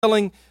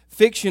selling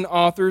fiction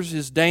authors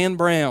is Dan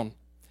Brown.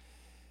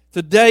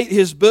 To date,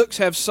 his books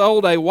have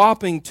sold a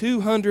whopping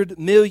 200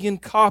 million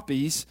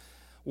copies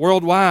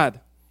worldwide.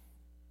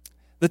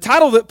 The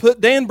title that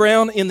put Dan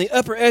Brown in the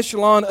upper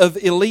echelon of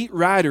elite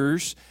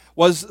writers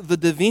was The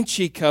Da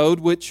Vinci Code,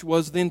 which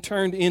was then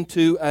turned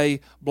into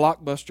a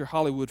blockbuster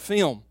Hollywood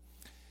film.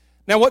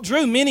 Now, what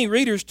drew many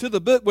readers to the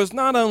book was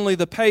not only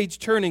the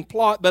page-turning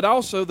plot, but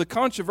also the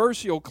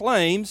controversial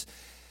claims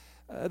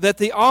that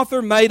the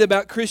author made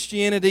about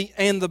Christianity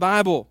and the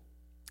Bible.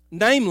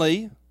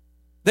 Namely,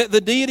 that the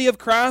deity of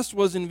Christ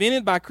was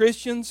invented by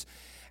Christians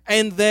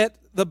and that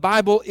the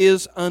Bible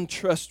is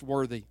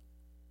untrustworthy.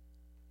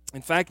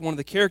 In fact, one of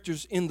the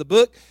characters in the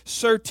book,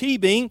 Sir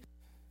Teabing,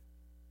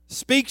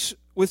 speaks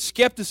with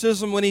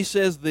skepticism when he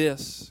says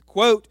this,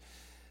 quote,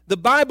 "The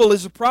Bible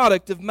is a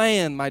product of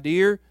man, my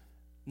dear,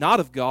 not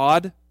of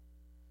God.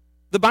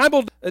 The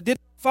Bible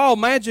didn't fall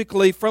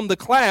magically from the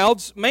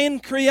clouds. Man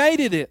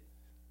created it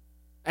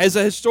as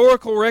a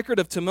historical record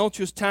of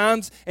tumultuous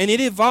times, and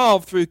it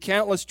evolved through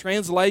countless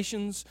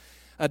translations,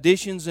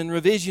 additions, and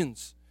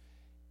revisions.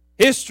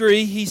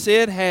 History," he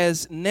said,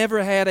 "has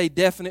never had a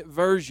definite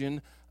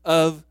version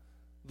of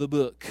the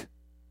book."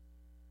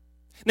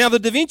 Now, the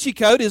Da Vinci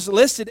Code is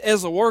listed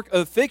as a work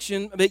of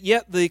fiction, but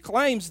yet the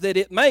claims that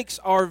it makes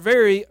are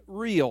very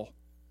real.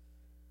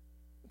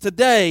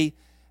 Today,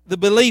 the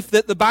belief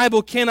that the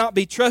Bible cannot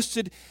be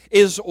trusted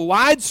is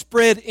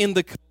widespread in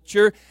the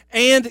culture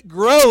and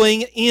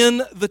growing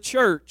in the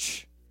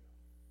church.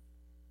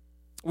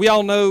 We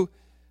all know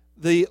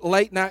the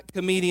late-night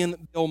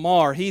comedian Bill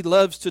Maher. He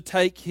loves to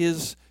take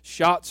his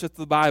shots at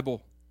the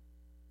Bible.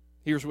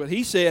 Here's what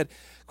he said,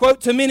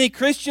 quote, "To many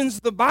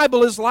Christians, the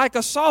Bible is like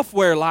a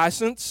software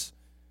license.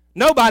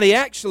 Nobody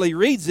actually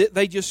reads it.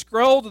 They just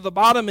scroll to the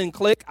bottom and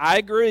click, 'I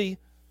agree.'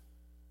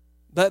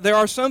 But there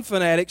are some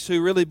fanatics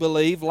who really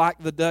believe,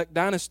 like the Duck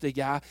Dynasty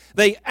guy,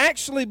 they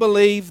actually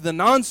believe the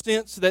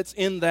nonsense that's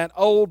in that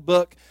old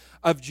book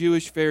of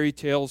Jewish fairy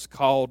tales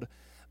called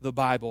the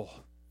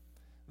Bible.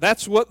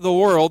 That's what the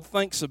world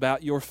thinks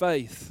about your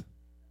faith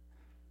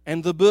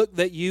and the book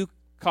that you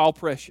call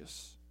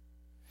precious."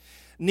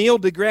 Neil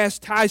deGrasse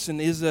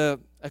Tyson is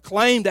an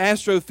acclaimed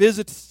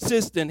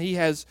astrophysicist, and he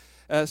has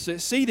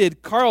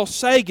succeeded Carl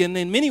Sagan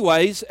in many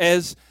ways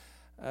as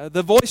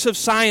the voice of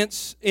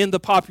science in the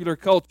popular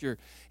culture.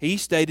 He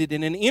stated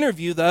in an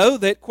interview, though,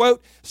 that,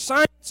 quote,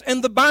 "Science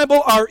and the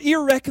Bible are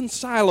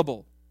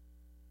irreconcilable.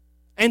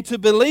 And to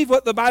believe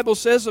what the Bible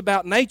says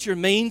about nature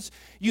means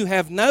you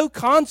have no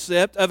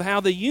concept of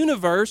how the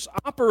universe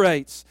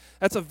operates."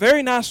 That's a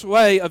very nice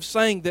way of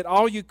saying that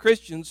all you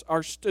Christians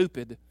are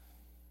stupid.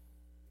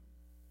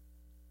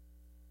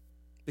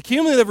 The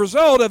cumulative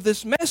result of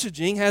this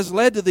messaging has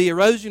led to the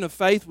erosion of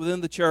faith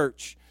within the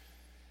church.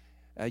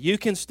 You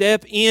can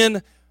step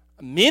in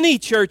many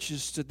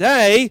churches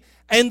today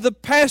and the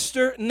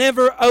pastor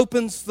never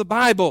opens the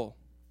Bible.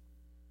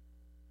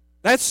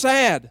 That's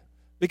sad,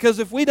 because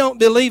if we don't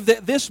believe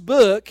that this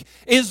book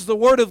is the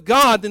Word of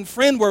God, then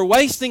friend, we're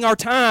wasting our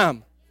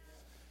time.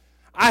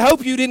 I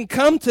hope you didn't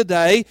come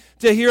today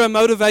to hear a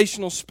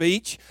motivational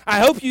speech.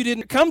 I hope you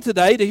didn't come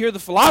today to hear the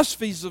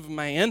philosophies of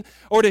man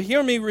or to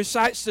hear me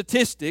recite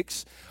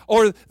statistics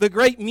or the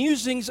great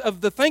musings of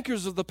the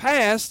thinkers of the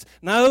past.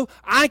 No,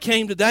 I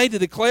came today to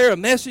declare a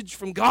message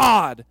from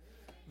God,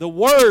 the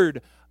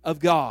Word of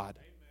God.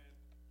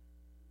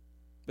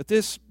 But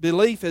this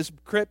belief has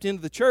crept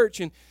into the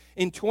church, and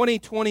in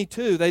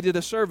 2022, they did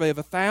a survey of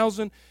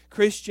 1,000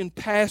 Christian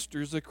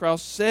pastors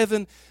across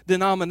 7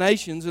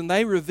 denominations, and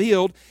they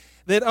revealed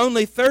that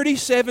only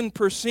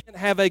 37%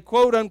 have a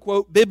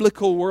quote-unquote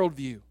biblical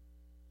worldview.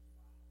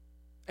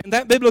 And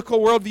that biblical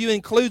worldview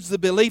includes the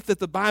belief that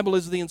the Bible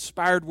is the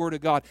inspired Word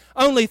of God.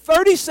 Only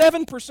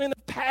 37%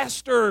 of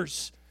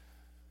pastors.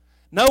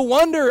 No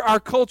wonder our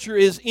culture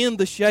is in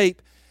the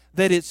shape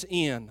that it's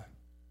in.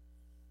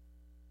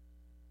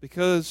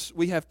 Because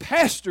we have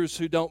pastors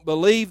who don't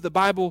believe the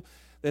Bible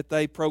that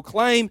they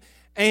proclaim,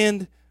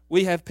 and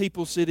we have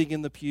people sitting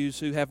in the pews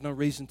who have no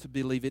reason to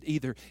believe it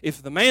either.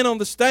 If the man on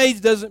the stage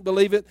doesn't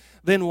believe it,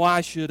 then why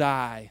should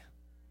I?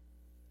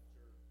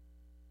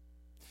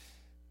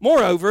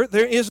 Moreover,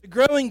 there is a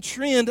growing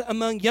trend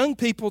among young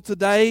people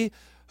today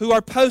who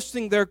are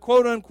posting their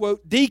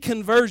quote-unquote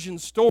deconversion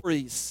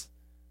stories.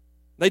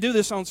 They do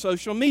this on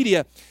social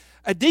media.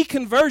 A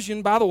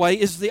deconversion, by the way,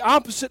 is the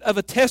opposite of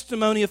a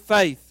testimony of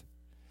faith.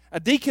 A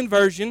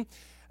deconversion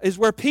is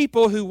where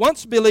people who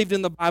once believed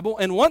in the Bible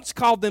and once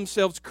called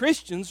themselves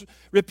Christians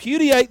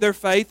repudiate their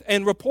faith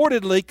and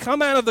reportedly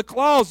come out of the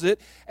closet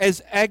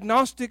as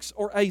agnostics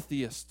or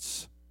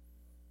atheists.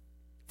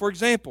 For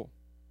example,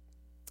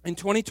 in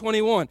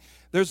 2021,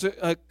 there's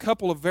a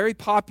couple of very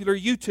popular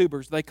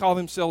YouTubers. They call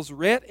themselves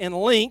Rhett and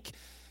Link.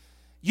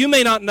 You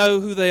may not know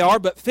who they are,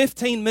 but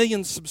 15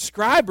 million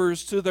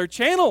subscribers to their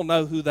channel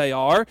know who they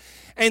are.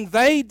 And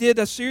they did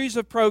a series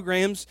of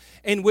programs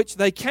in which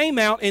they came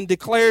out and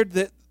declared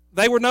that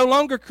they were no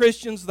longer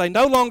Christians, they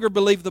no longer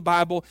believed the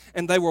Bible,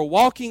 and they were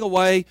walking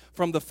away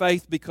from the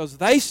faith because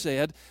they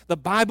said the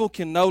Bible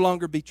can no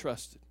longer be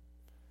trusted.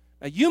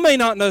 Now, you may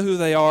not know who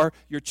they are.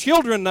 Your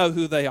children know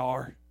who they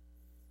are.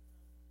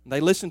 And they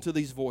listen to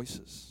these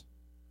voices.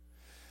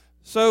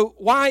 So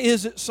why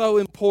is it so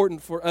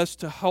important for us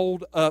to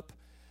hold up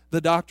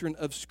the doctrine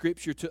of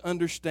Scripture, to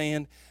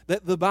understand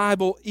that the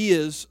Bible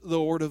is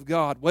the Word of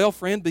God? Well,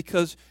 friend,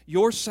 because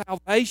your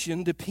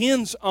salvation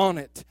depends on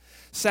it.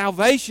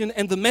 Salvation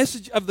and the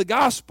message of the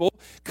gospel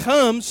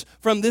comes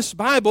from this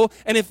Bible,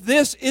 and if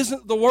this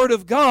isn't the Word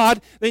of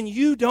God, then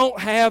you don't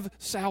have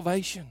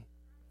salvation.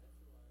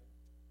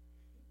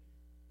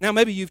 Now,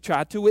 maybe you've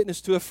tried to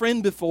witness to a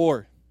friend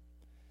before,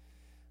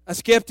 a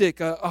skeptic,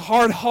 a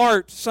hard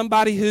heart,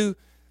 somebody who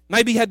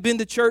maybe had been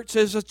to church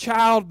as a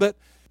child but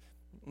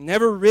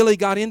never really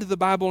got into the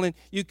Bible, and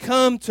you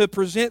come to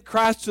present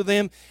Christ to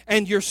them,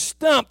 and you're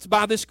stumped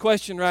by this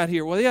question right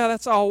here. Well, yeah,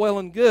 that's all well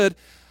and good,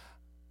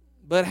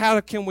 but how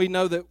can we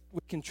know that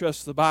we can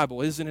trust the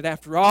Bible? Isn't it,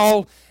 after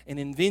all, an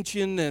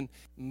invention and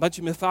a bunch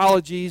of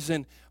mythologies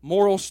and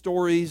moral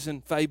stories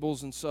and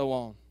fables and so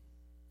on?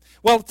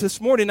 Well,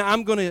 this morning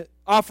I'm going to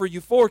offer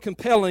you 4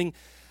 compelling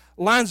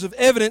lines of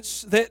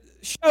evidence that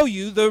show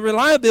you the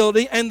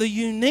reliability and the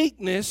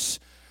uniqueness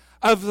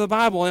of the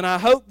Bible. And I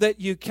hope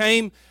that you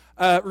came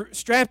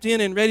strapped in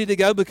and ready to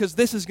go, because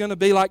this is going to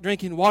be like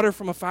drinking water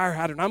from a fire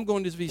hydrant. I'm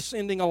going to be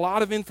sending a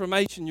lot of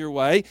information your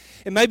way.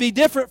 It may be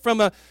different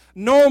from a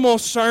normal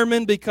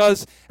sermon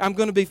because I'm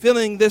going to be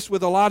filling this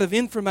with a lot of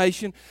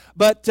information,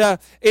 but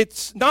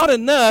it's not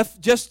enough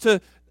just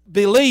to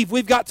believe.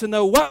 We've got to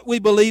know what we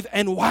believe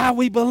and why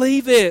we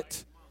believe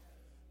it.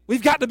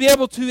 We've got to be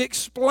able to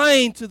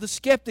explain to the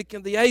skeptic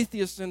and the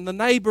atheist and the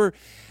neighbor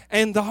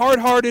and the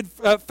hard-hearted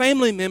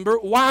family member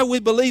why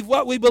we believe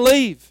what we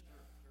believe.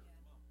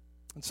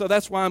 And so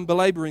that's why I'm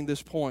belaboring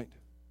this point.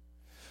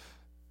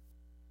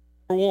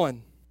 Number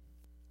 1,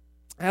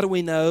 how do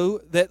we know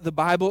that the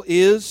Bible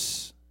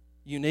is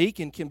unique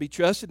and can be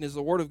trusted and is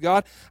the Word of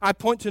God? I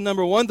point to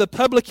number 1, the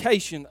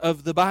publication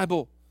of the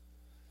Bible.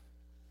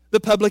 The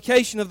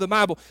publication of the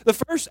Bible. The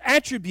first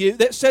attribute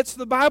that sets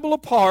the Bible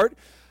apart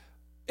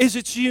is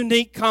its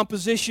unique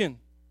composition.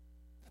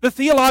 The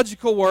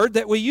theological word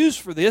that we use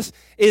for this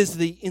is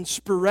the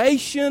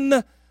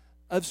inspiration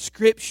of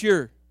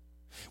Scripture.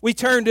 We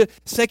turn to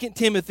 2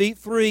 Timothy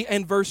 3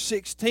 and verse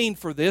 16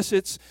 for this.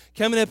 It's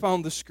coming up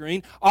on the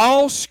screen.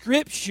 All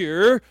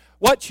Scripture,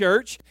 what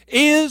church?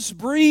 Is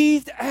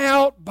breathed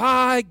out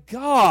by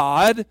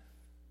God,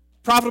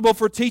 profitable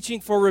for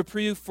teaching, for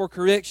reproof, for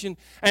correction,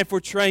 and for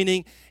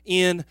training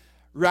in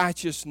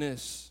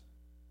righteousness.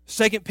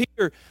 2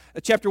 Peter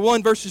chapter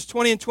 1, verses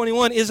 20 and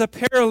 21 is a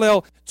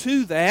parallel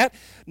to that.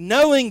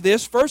 Knowing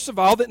this, first of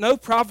all, that no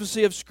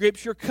prophecy of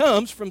Scripture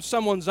comes from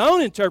someone's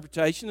own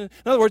interpretation. In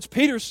other words,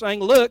 Peter's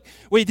saying, look,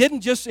 we didn't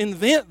just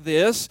invent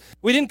this.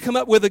 We didn't come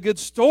up with a good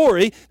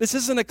story. This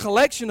isn't a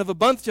collection of a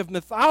bunch of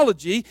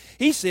mythology.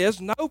 He says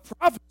no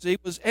prophecy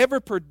was ever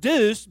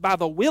produced by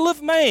the will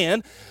of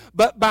man,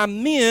 but by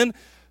men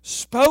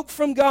spoke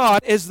from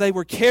God as they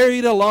were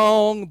carried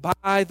along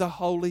by the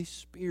Holy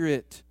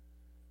Spirit.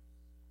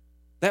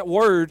 That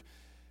word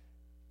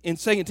in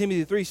 2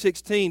 Timothy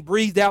 3:16,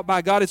 breathed out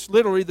by God, it's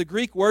literally the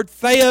Greek word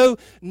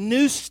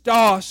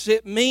theopneustos.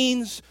 It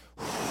means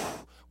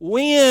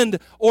wind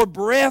or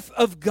breath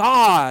of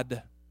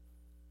God.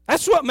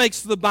 That's what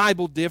makes the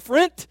Bible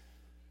different.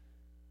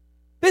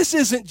 This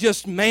isn't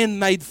just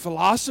man-made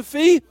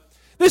philosophy.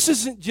 This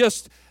isn't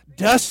just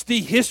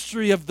dusty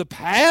history of the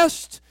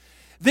past.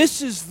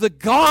 This is the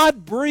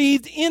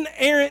God-breathed,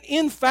 inerrant,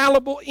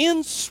 infallible,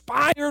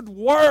 inspired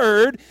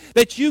Word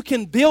that you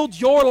can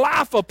build your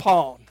life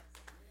upon.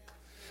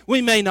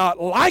 We may not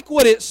like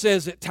what it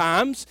says at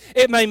times.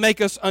 It may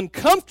make us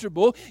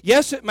uncomfortable.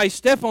 Yes, it may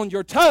step on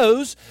your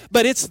toes,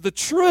 but it's the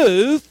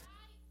truth.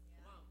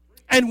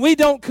 And we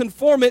don't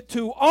conform it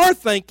to our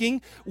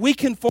thinking. We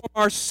conform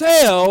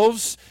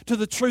ourselves to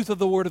the truth of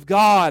the Word of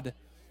God.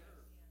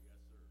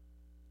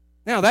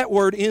 Now, that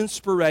word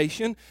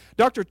inspiration,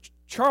 Dr.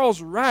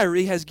 Charles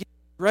Ryrie has given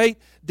a great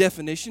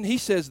definition. He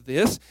says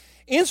this: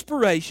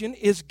 inspiration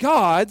is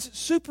God's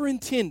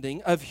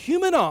superintending of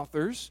human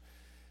authors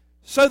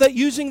so that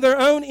using their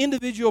own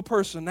individual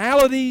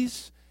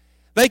personalities,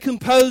 they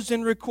composed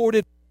and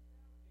recorded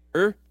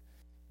the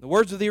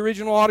words of the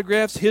original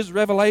autographs, His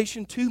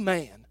revelation to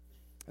man.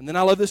 And then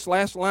I love this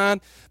last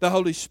line: the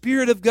Holy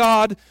Spirit of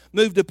God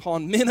moved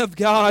upon men of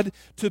God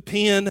to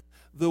pen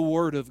the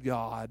Word of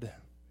God.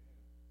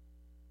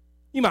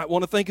 You might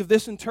want to think of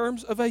this in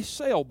terms of a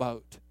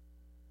sailboat.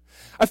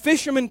 A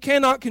fisherman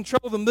cannot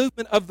control the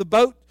movement of the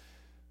boat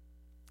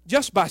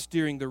just by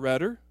steering the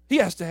rudder. He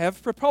has to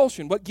have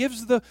propulsion. What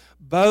gives the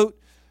boat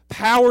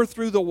power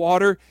through the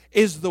water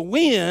is the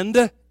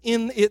wind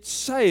in its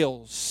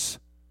sails.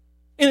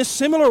 In a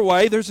similar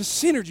way, there's a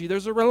synergy,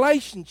 there's a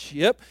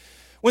relationship.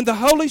 When the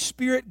Holy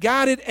Spirit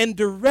guided and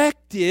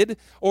directed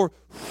or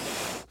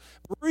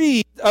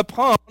breathed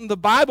upon the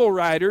Bible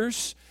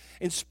writers,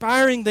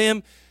 inspiring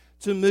them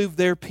to move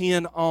their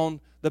pen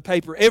on the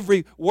paper.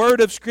 Every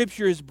word of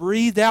Scripture is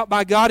breathed out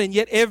by God, and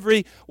yet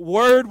every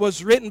word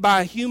was written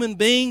by a human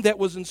being that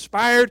was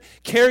inspired,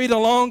 carried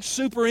along,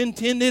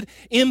 superintended,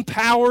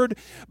 empowered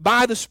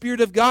by the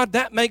Spirit of God.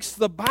 That makes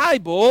the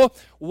Bible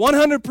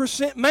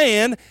 100%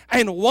 man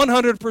and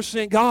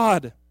 100%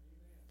 God.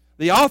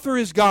 The author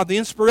is God. The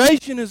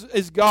inspiration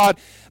is God.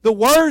 The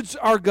words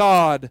are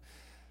God.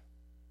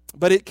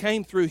 But it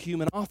came through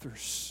human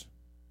authors,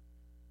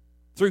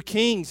 through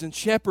kings and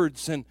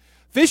shepherds and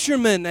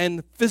fishermen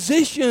and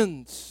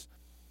physicians.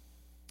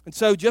 And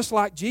so just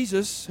like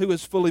Jesus, who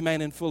is fully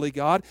man and fully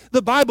God,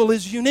 the Bible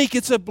is unique.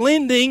 It's a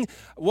blending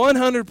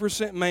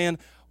 100% man,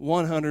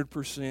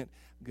 100%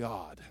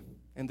 God.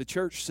 And the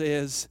church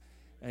says,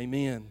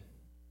 amen.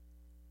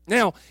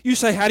 Now, you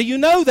say, how do you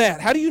know that?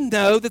 How do you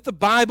know that the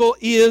Bible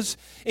is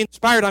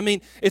inspired? I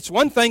mean, it's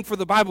one thing for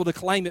the Bible to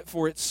claim it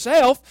for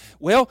itself.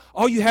 Well,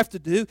 all you have to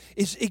do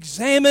is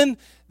examine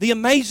the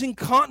amazing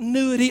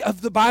continuity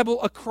of the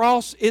Bible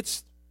across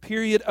its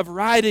period of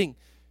writing,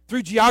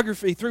 through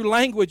geography, through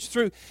language,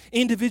 through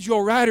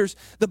individual writers.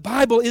 The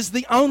Bible is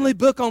the only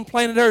book on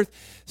planet Earth.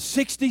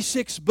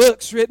 66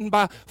 books written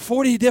by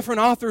 40 different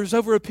authors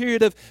over a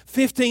period of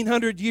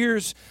 1,500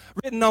 years,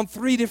 written on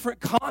 3 different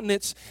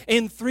continents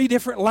in 3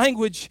 different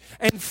languages.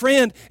 And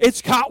friend,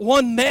 it's got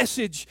one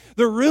message: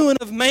 the ruin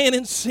of man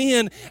in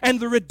sin and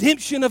the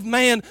redemption of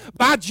man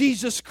by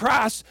Jesus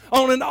Christ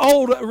on an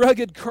old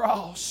rugged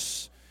cross.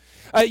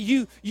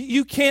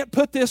 You can't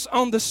put this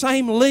on the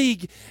same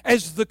league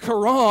as the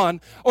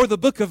Quran or the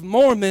Book of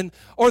Mormon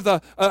or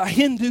the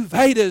Hindu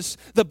Vedas.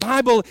 The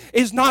Bible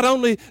is not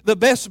only the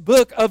best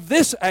book of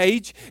this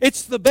age,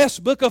 it's the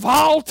best book of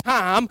all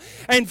time.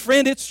 And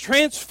friend, it's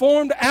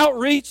transformed,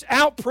 outreached,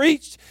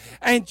 outpreached,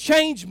 and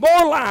changed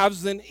more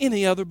lives than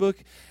any other book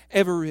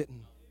ever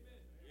written.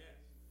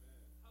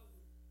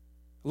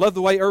 I love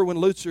the way Erwin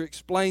Lutzer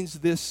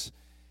explains this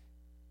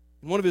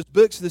in one of his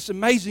books, this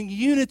amazing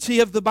unity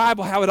of the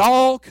Bible, how it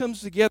all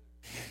comes together.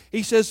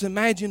 He says,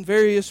 imagine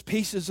various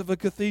pieces of a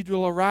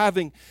cathedral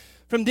arriving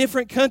from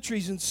different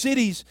countries and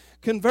cities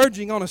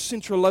converging on a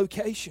central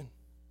location.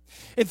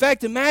 In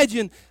fact,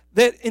 imagine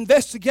that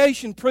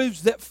investigation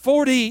proves that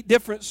 40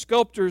 different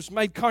sculptors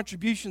made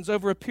contributions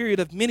over a period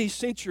of many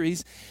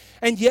centuries,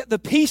 and yet the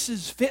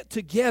pieces fit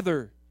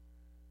together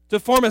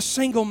to form a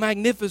single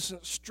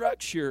magnificent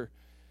structure.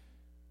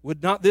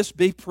 Would not this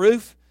be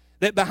proof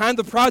that behind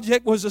the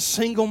project was a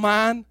single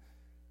mind,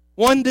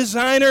 one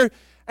designer,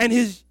 and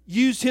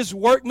used his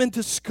workmen to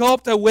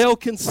sculpt a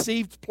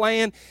well-conceived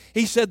plan?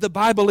 He said the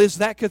Bible is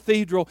that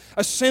cathedral,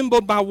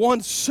 assembled by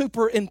one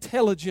super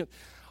intelligent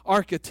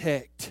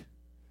architect.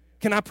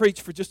 Can I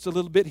preach for just a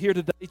little bit here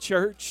today,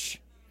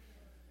 church?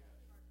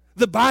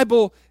 The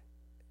Bible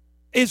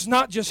is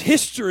not just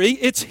history,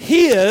 it's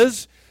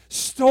His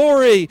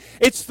story.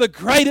 It's the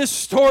greatest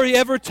story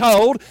ever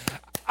told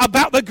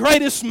about the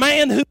greatest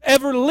man who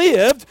ever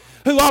lived,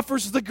 who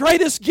offers the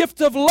greatest gift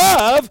of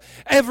love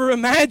ever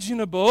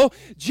imaginable.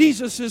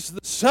 Jesus is the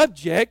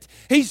subject.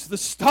 He's the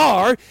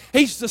star.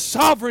 He's the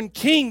sovereign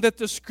king that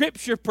the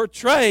Scripture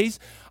portrays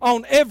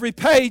on every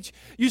page.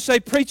 You say,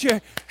 preacher,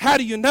 how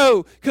do you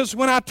know? Because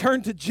when I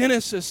turn to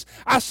Genesis,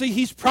 I see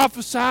He's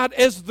prophesied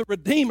as the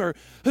Redeemer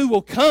who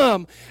will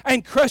come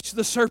and crush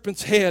the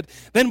serpent's head.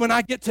 Then when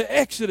I get to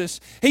Exodus,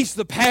 He's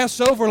the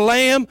Passover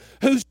lamb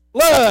whose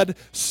blood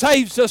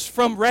saves us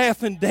from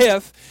wrath and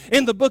death.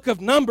 In the book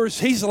of Numbers,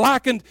 He's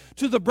likened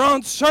to the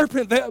bronze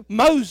serpent that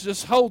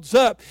Moses holds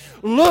up.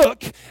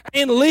 Look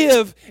and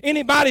live.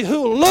 Anybody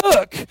who will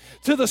look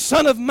to the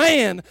Son of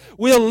Man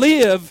will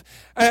live.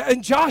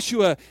 And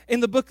Joshua, in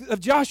the book of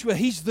Joshua,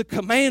 he's the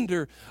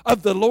commander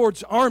of the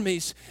Lord's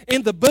armies.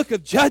 In the book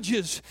of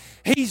Judges,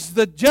 he's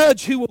the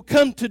judge who will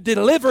come to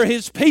deliver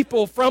his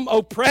people from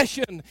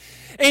oppression.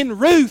 In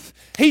Ruth,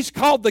 he's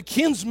called the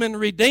kinsman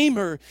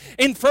redeemer.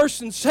 In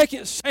 1st and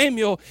 2nd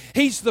Samuel,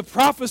 he's the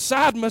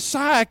prophesied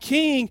Messiah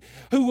king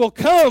who will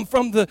come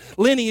from the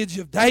lineage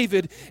of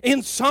David.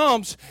 In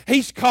Psalms,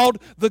 he's called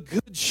the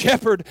good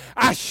shepherd.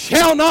 I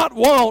shall not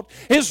want.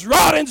 His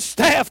rod and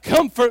staff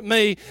comfort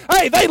me.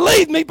 Hey, they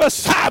lead me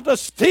beside the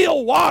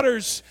still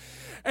waters.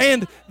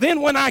 And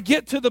then when I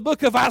get to the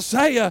book of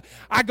Isaiah,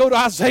 I go to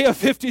Isaiah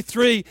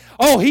 53.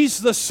 Oh, he's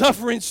the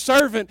suffering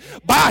servant.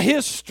 By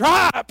his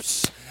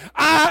stripes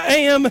I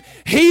am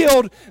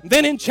healed.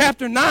 Then in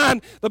chapter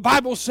 9, the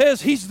Bible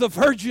says he's the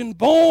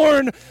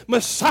virgin-born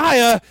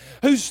Messiah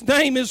whose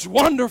name is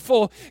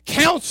Wonderful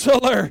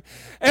Counselor,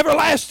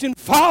 Everlasting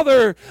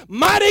Father,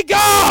 Mighty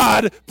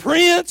God,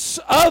 Prince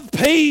of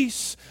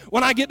Peace.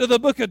 When I get to the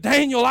book of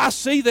Daniel, I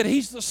see that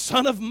he's the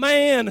Son of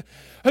Man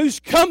who's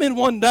coming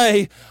one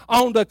day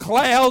on the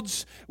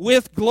clouds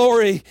with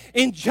glory.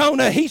 In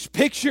Jonah, he's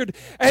pictured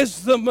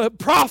as the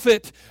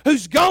prophet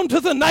who's gone to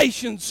the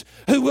nations,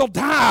 who will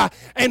die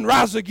and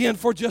rise again.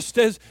 For just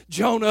as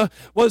Jonah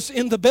was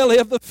in the belly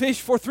of the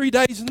fish for 3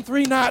 days and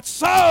 3 nights,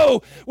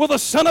 so will the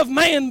Son of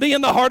Man be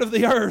in the heart of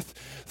the earth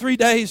 3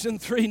 days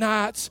and 3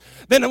 nights.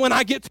 Then when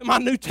I get to my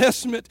New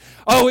Testament,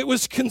 it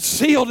was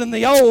concealed in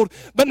the Old,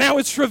 but now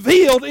it's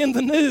revealed in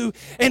the New.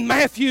 In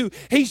Matthew,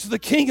 he's the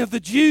King of the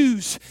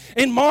Jews.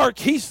 In Mark,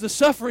 he's the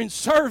suffering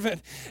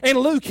servant. In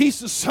Luke, he's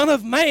the Son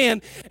of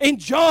Man. In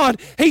John,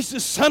 he's the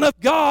Son of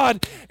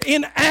God.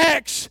 In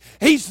Acts,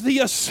 he's the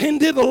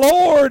ascended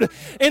Lord.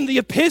 In the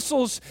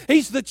epistles,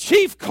 he's the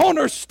chief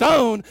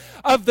cornerstone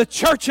of the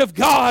church of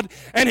God.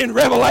 And in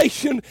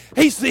Revelation,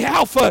 he's the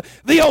Alpha,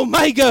 the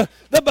Omega,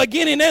 the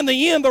beginning and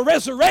the end, the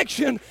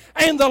resurrection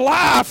and the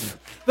life,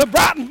 the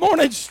bright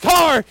morning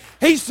star.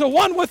 He's the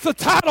one with the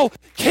title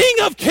King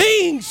of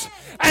Kings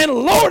and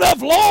Lord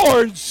of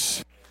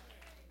Lords.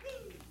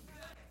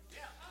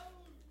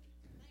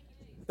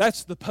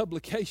 That's the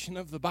publication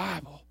of the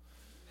Bible.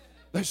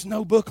 There's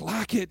no book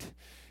like it,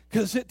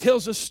 because it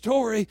tells a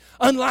story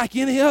unlike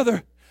any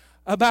other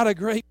about a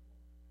great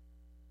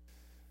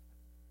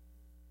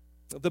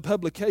the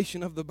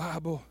publication of the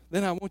Bible.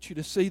 Then I want you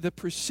to see the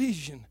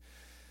precision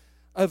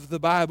of the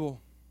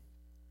Bible.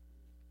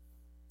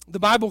 The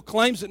Bible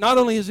claims that not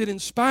only is it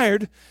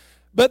inspired,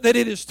 but that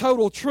it is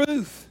total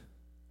truth.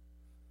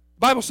 The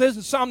Bible says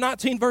in Psalm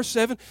 19, verse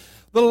 7,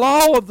 the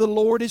law of the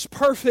Lord is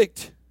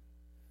perfect.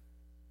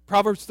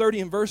 Proverbs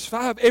 30 and verse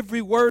 5,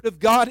 every word of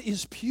God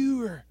is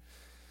pure.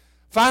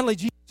 Finally,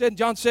 Jesus said in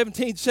John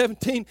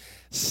 17,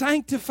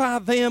 sanctify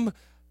them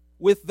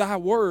with thy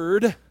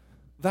word.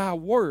 Thy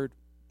word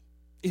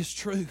is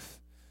truth.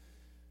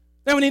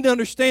 Now we need to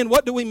understand,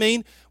 what do we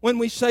mean when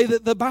we say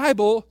that the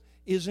Bible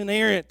is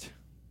inerrant?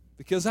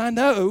 Because I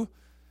know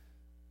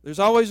there's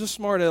always a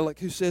smart aleck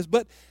who says,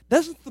 but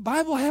doesn't the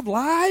Bible have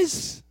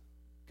lies?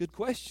 Good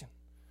question.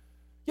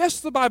 Yes,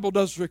 the Bible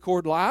does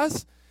record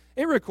lies.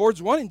 It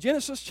records one in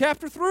Genesis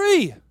chapter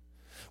 3,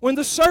 when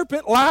the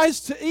serpent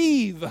lies to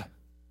Eve.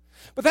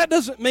 But that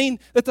doesn't mean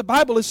that the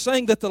Bible is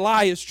saying that the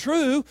lie is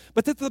true,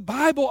 but that the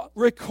Bible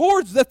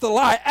records that the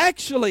lie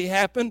actually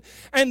happened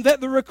and that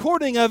the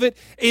recording of it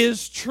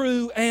is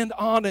true and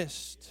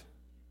honest.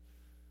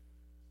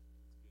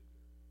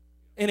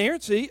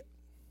 Inerrancy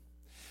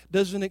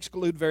doesn't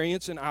exclude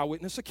variance in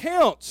eyewitness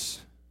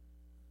accounts.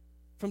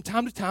 From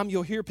time to time,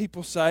 you'll hear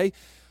people say,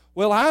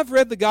 well, I've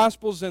read the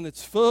Gospels and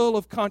it's full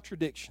of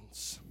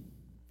contradictions.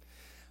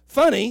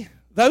 Funny,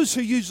 those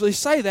who usually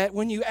say that,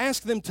 when you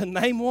ask them to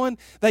name one,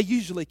 they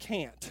usually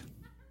can't.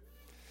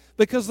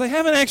 Because they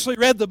haven't actually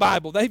read the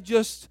Bible. They've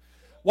just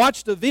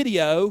watched a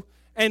video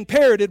and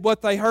parroted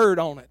what they heard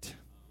on it.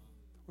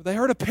 Or they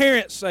heard a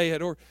parent say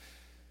it, or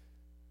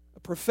a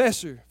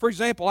professor. For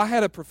example, I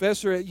had a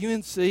professor at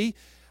UNC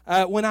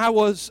when I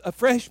was a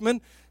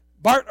freshman,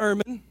 Bart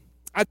Ehrman.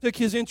 I took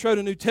his Intro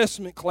to New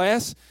Testament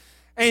class,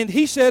 and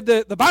he said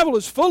that the Bible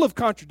is full of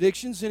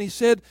contradictions, and he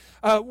said,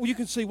 you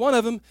can see one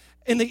of them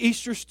in the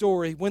Easter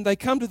story. When they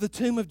come to the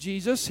tomb of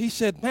Jesus, he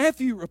said,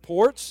 Matthew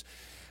reports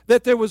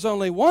that there was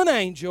only one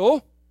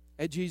angel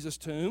at Jesus'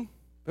 tomb,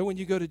 but when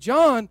you go to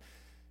John,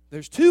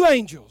 there's 2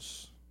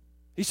 angels.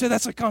 He said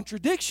that's a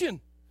contradiction.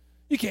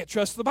 You can't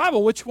trust the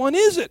Bible. Which one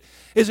is it?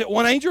 Is it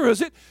one angel or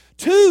is it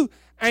 2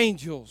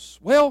 angels?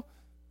 Well,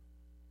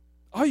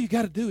 all you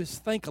got to do is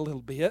think a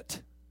little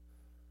bit.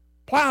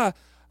 Apply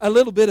a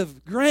little bit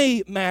of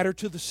gray matter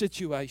to the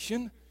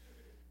situation.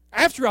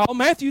 After all,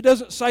 Matthew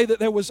doesn't say that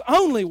there was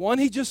only one.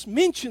 He just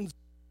mentions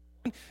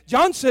one.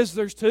 John says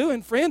there's 2.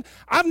 And friend,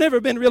 I've never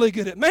been really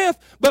good at math,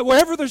 but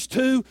wherever there's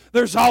 2,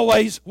 there's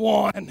always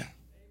 1.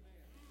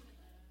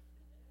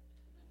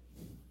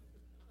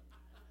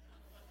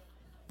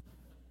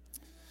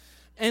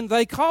 And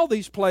they call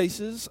these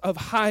places of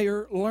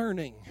higher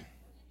learning.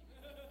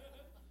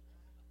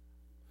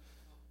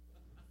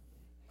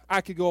 I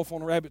could go off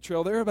on a rabbit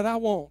trail there, but I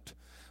won't.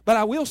 But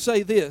I will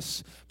say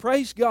this.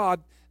 Praise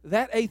God,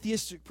 that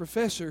atheistic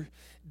professor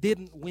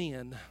didn't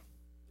win.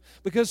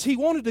 Because he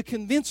wanted to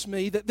convince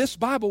me that this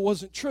Bible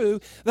wasn't true,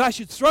 that I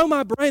should throw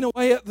my brain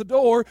away at the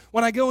door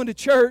when I go into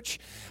church.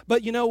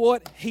 But you know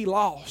what? He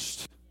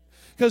lost.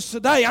 Because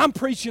today I'm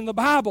preaching the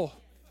Bible.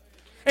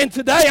 And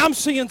today I'm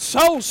seeing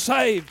souls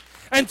saved.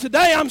 And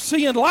today I'm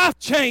seeing life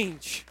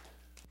change.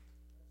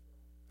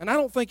 And I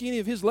don't think any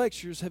of his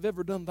lectures have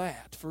ever done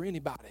that for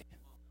anybody.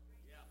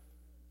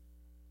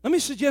 Let me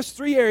suggest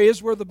 3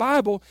 areas where the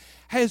Bible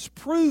has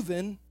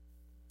proven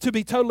to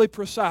be totally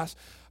precise.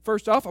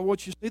 First off, I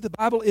want you to see the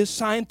Bible is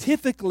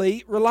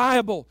scientifically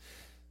reliable.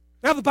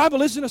 Now, the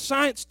Bible isn't a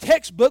science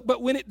textbook,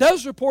 but when it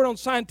does report on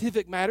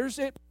scientific matters,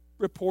 it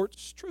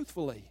reports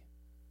truthfully.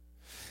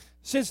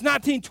 Since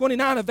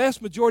 1929, a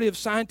vast majority of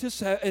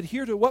scientists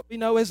adhere to what we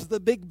know as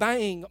the Big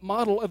Bang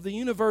model of the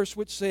universe,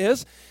 which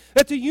says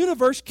that the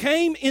universe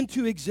came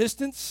into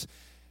existence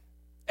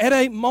at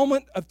a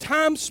moment of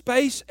time,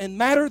 space, and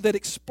matter that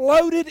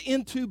exploded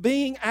into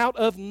being out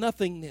of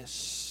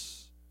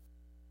nothingness.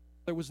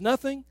 There was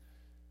nothing,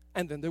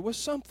 and then there was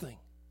something.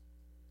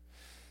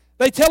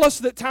 They tell us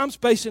that time,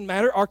 space, and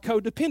matter are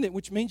codependent,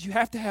 which means you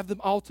have to have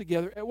them all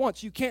together at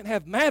once. You can't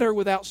have matter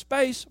without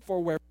space,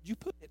 for where would you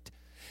put it?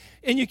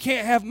 And you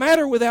can't have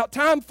matter without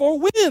time, for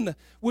when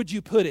would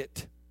you put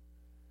it?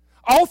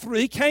 All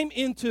three came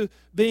into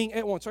being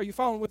at once. Are you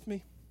following with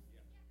me?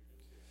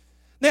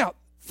 Now,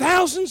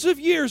 thousands of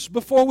years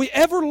before we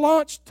ever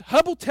launched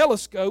Hubble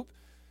telescope,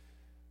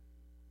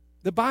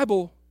 the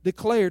Bible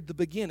declared the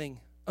beginning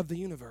of the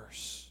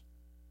universe.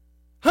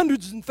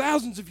 Hundreds and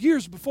thousands of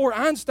years before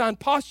Einstein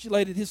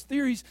postulated his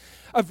theories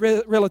of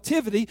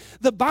relativity,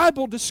 the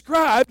Bible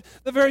described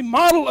the very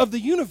model of the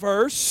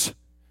universe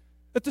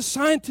that the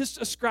scientists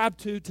ascribe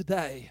to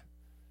today.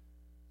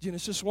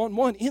 Genesis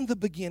 1:1, in the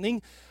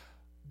beginning,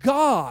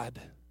 God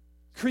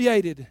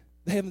created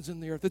the heavens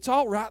and the earth. It's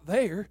all right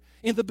there.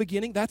 In the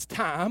beginning, that's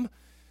time.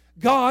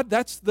 God,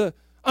 that's the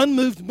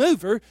unmoved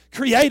mover.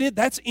 Created,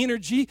 that's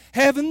energy.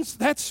 Heavens,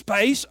 that's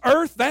space.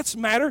 Earth, that's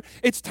matter.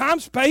 It's time,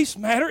 space,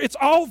 matter. It's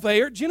all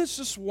there.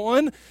 Genesis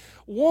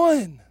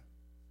 1:1.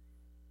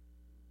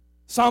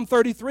 Psalm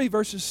 33,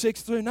 verses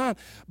 6 through 9.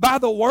 By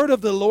the word of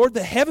the Lord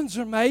the heavens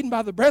are made, and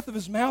by the breath of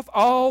his mouth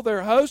all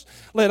their host.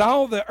 Let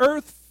all the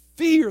earth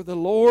fear the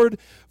Lord,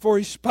 for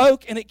he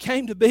spoke and it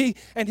came to be,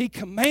 and he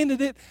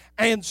commanded it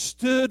and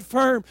stood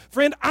firm.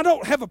 Friend, I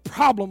don't have a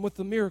problem with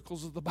the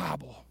miracles of the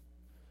Bible.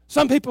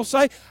 Some people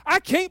say, I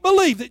can't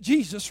believe that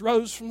Jesus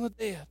rose from the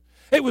dead.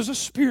 It was a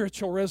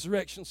spiritual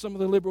resurrection, some of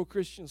the liberal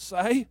Christians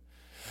say.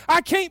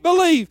 I can't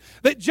believe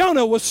that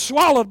Jonah was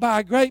swallowed by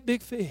a great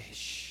big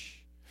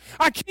fish.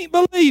 I can't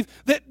believe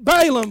that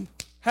Balaam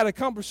had a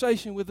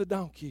conversation with a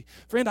donkey.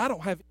 Friend, I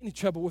don't have any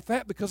trouble with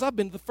that because I've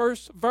been to the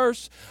first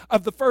verse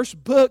of the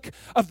first book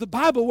of the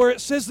Bible where it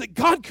says that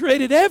God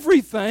created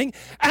everything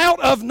out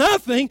of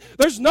nothing.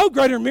 There's no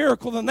greater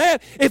miracle than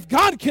that. If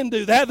God can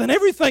do that, then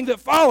everything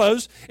that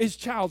follows is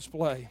child's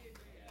play.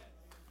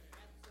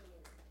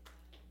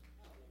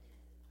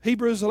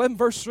 Hebrews 11,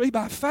 verse 3,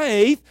 by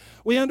faith,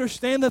 we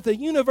understand that the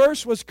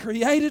universe was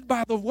created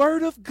by the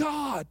Word of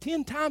God.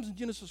 10 times in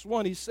Genesis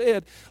 1, he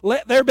said,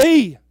 let there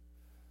be.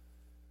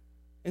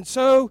 And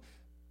so,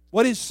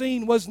 what is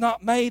seen was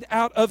not made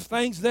out of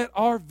things that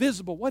are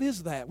visible. What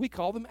is that? We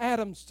call them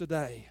atoms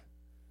today.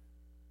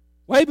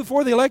 Way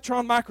before the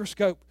electron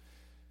microscope,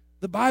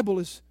 the Bible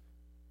is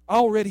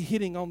already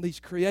hitting on these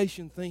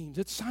creation themes.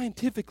 It's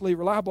scientifically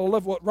reliable. I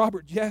love what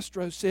Robert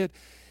Jastrow said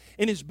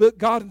in his book,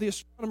 God and the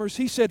Astronomers.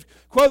 He said,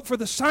 quote, for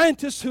the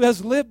scientist who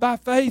has lived by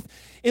faith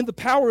in the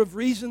power of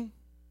reason,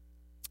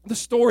 the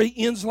story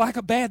ends like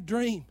a bad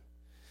dream.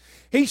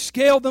 He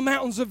scaled the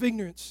mountains of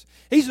ignorance.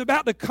 He's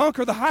about to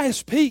conquer the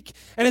highest peak,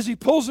 and as he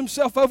pulls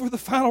himself over the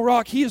final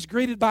rock, he is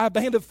greeted by a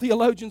band of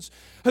theologians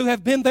who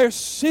have been there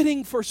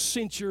sitting for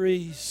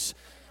centuries,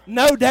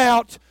 no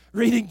doubt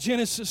reading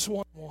Genesis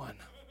 1:1.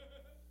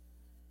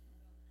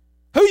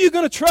 Who are you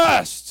going to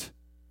trust?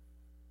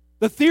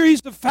 The theories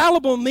of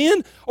fallible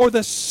men or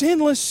the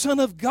sinless Son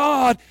of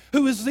God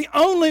who is the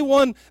only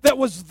one that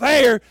was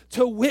there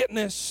to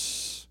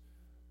witness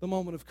the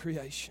moment of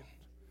creation?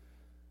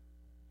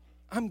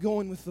 I'm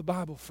going with the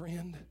Bible,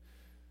 friend.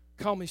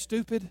 Call me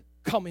stupid,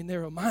 call me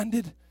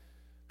narrow-minded,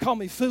 call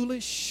me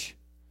foolish.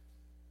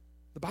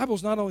 The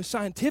Bible's not only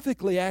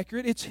scientifically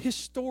accurate, it's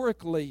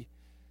historically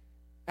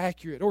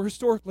accurate or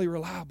historically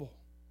reliable.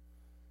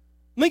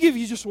 Let me give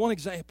you just one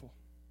example.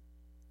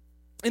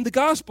 In the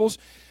Gospels,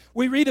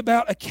 we read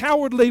about a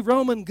cowardly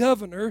Roman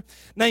governor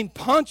named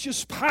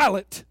Pontius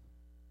Pilate.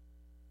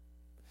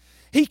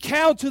 He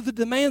cowed to the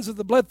demands of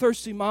the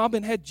bloodthirsty mob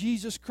and had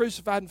Jesus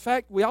crucified. In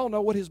fact, we all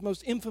know what his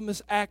most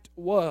infamous act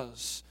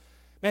was.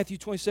 Matthew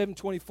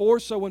 27:24.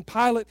 So when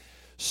Pilate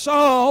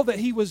saw that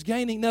he was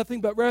gaining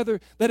nothing, but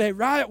rather that a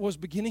riot was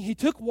beginning, he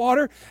took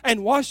water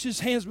and washed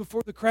his hands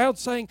before the crowd,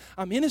 saying,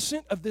 I'm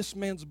innocent of this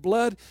man's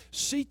blood.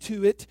 See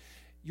to it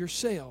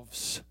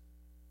yourselves.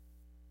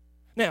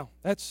 Now,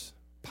 that's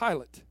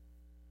Pilate.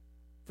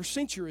 For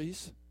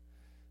centuries,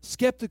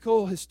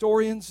 skeptical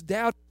historians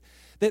doubt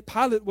that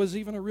Pilate was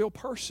even a real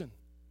person,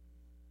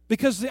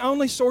 because the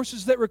only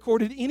sources that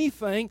recorded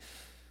anything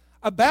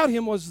about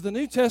him was the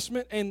New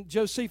Testament and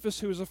Josephus,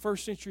 who was a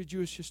first century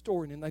Jewish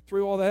historian. And they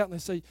threw all that out and they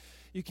say,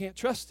 you can't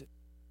trust it.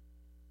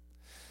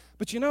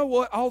 But you know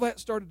what? All that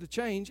started to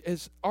change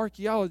as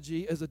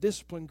archaeology as a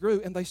discipline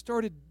grew, and they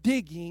started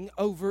digging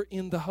over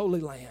in the Holy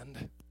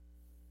Land.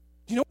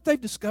 Do you know what they've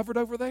discovered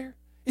over there?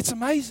 It's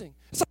amazing.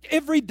 It's like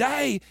every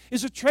day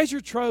is a treasure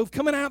trove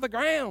coming out of the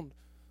ground.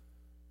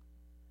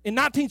 In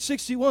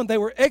 1961, they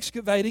were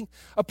excavating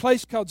a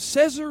place called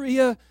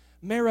Caesarea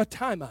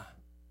Maritima.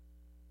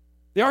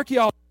 The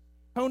archaeologist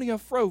Antonia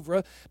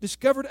Frovra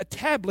discovered a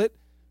tablet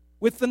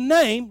with the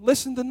name,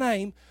 listen to the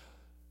name,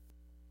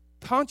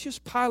 Pontius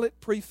Pilate,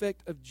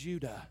 prefect of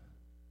Judah.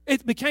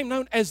 It became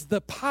known as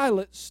the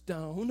Pilate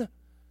Stone,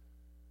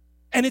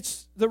 and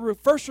it's the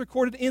first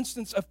recorded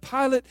instance of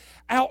Pilate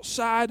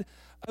outside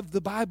of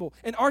the Bible.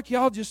 And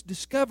archaeologists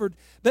discovered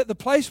that the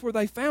place where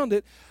they found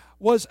it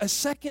was a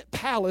second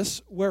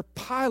palace where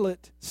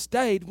Pilate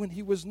stayed when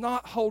he was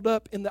not holed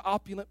up in the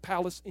opulent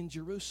palace in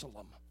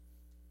Jerusalem.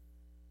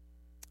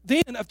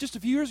 then, of just a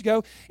few years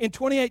ago, in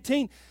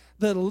 2018,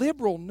 the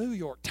liberal New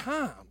York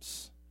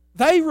Times,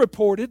 they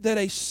reported that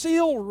a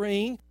seal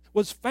ring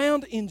was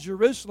found in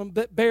Jerusalem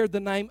that bare the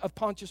name of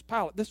Pontius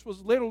Pilate. This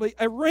was literally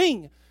a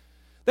ring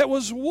that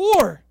was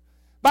wore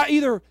by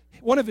either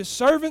one of his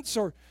servants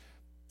or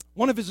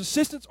one of his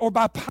assistants or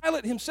by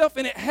Pilate himself,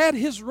 and it had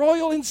his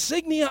royal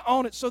insignia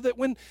on it so that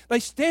when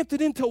they stamped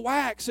it into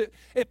wax,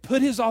 it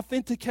put his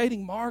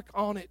authenticating mark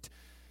on it.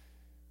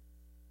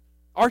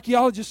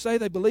 Archaeologists say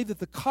they believe that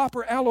the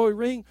copper alloy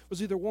ring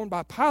was either worn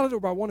by Pilate or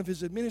by one of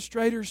his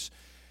administrators.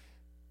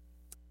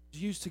 It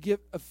was used to give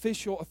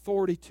official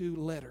authority to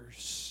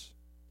letters.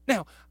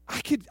 Now, I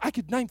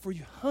could name for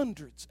you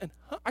hundreds, and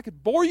I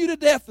could bore you to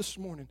death this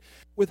morning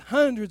with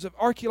hundreds of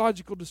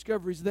archaeological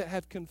discoveries that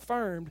have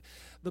confirmed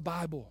the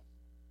Bible.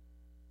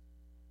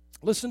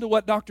 Listen to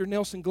what Dr.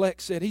 Nelson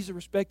Gleck said. He's a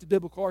respected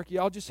biblical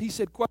archaeologist. He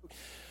said, quote,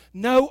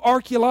 "No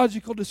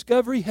archaeological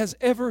discovery has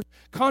ever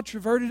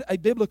controverted a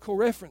biblical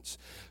reference.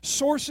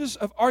 Sources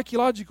of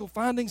archaeological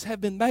findings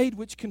have been made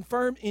which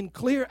confirm in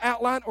clear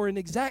outline or in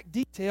exact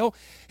detail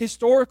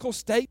historical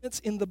statements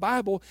in the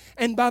Bible,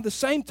 and by the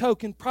same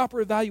token,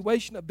 proper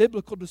evaluation of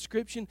biblical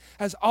description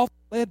has often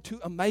led to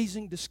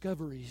amazing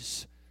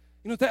discoveries."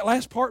 You know what that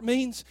last part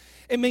means?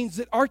 It means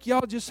that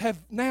archaeologists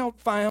have now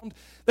found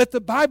that the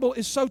Bible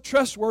is so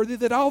trustworthy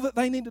that all that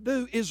they need to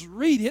do is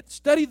read it,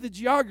 study the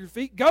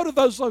geography, go to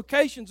those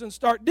locations and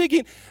start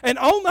digging, and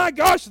oh my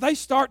gosh, they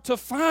start to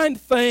find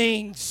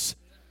things.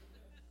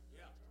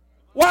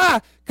 Why?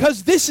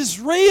 Because this is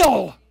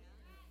real.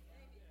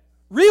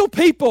 Real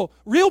people,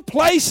 real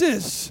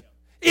places.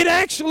 It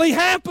actually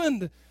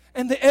happened,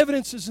 and the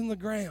evidence is in the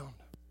ground.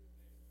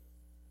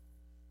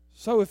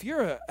 So if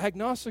you're an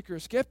agnostic or a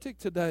skeptic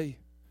today,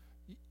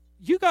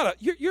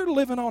 you're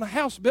living on a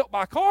house built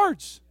by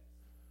cards.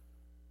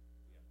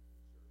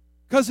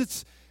 Because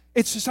it's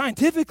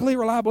scientifically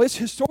reliable, it's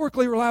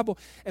historically reliable,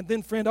 and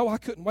then, friend, I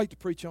couldn't wait to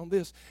preach on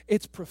this.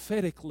 It's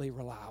prophetically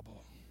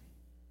reliable.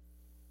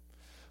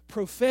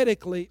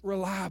 Prophetically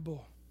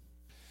reliable.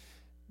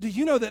 Do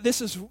you know that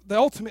this is the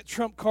ultimate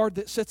trump card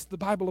that sets the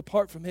Bible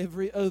apart from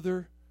every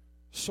other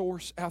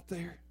source out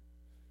there?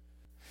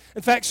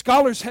 In fact,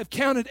 scholars have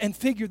counted and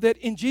figured that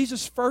in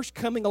Jesus' first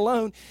coming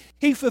alone,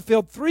 he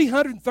fulfilled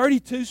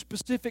 332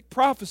 specific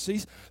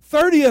prophecies,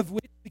 30 of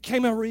which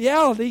became a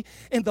reality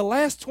in the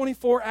last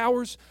 24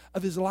 hours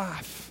of his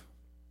life.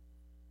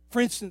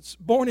 For instance,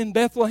 born in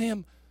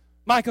Bethlehem,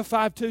 Micah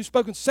 5:2,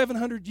 spoken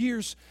 700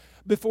 years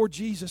before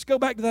Jesus. Go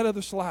back to that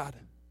other slide.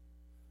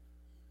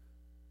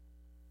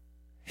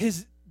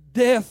 His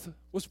death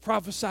was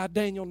prophesied,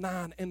 Daniel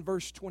 9 and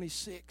verse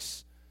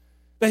 26.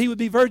 That he would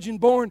be virgin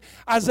born,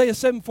 Isaiah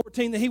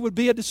 7:14, that he would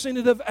be a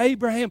descendant of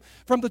Abraham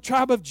from the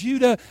tribe of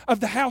Judah, of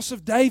the house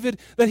of David,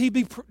 that he'd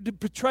be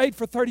betrayed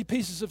for 30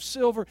 pieces of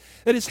silver,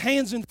 that his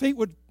hands and feet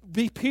would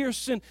be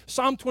pierced in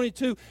Psalm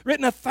 22,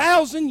 written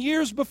 1,000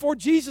 years before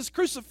Jesus'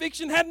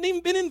 crucifixion hadn't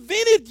even been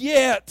invented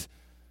yet.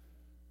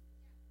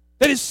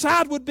 That his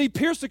side would be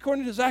pierced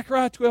according to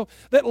Zechariah 12,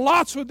 that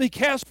lots would be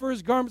cast for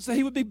his garments, that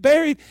he would be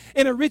buried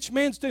in a rich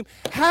man's tomb.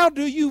 How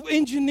do you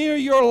engineer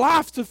your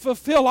life to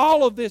fulfill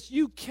all of this?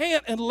 You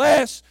can't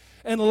unless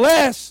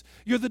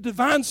you're the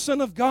divine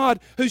Son of God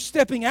who's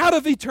stepping out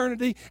of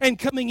eternity and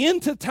coming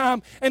into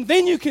time, and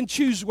then you can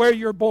choose where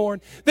you're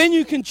born. Then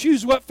you can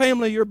choose what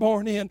family you're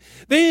born in.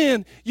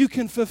 Then you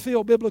can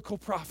fulfill biblical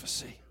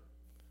prophecy.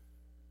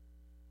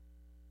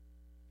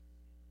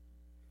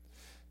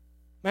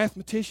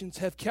 Mathematicians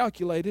have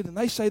calculated, and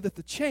they say that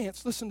the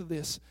chance, listen to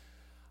this,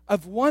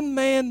 of one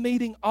man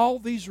meeting all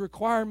these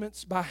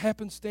requirements by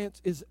happenstance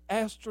is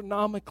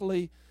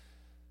astronomically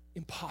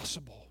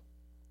impossible.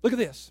 Look at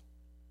this.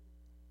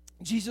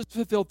 Jesus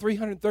fulfilled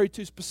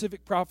 332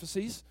 specific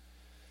prophecies.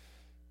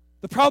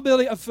 The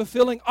probability of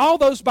fulfilling all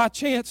those by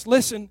chance,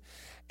 listen,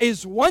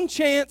 is one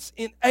chance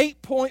in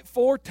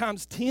 8.4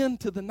 times 10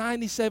 to the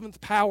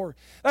 97th power.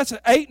 That's an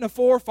 8 and a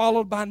 4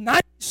 followed by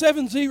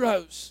 97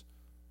 zeros.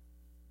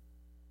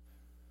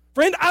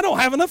 Friend, I don't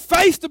have enough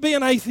faith to be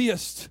an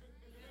atheist.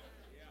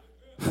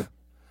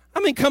 I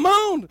mean, come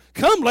on.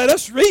 Come, let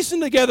us reason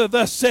together,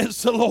 thus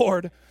says the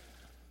Lord.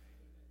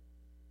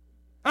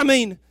 I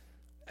mean,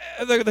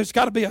 there's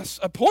got to be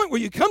a point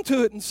where you come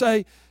to it and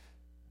say,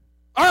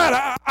 all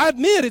right, I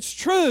admit it's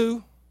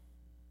true.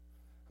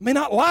 I may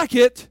not like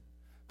it,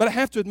 but I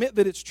have to admit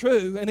that it's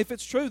true. And if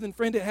it's true, then,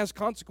 friend, it has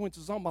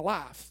consequences on my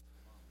life.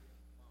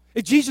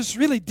 If Jesus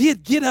really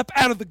did get up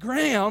out of the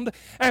ground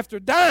after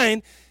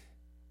dying,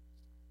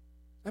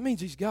 that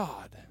means he's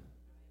God.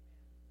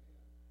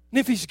 And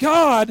if he's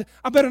God,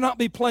 I better not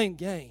be playing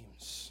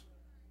games.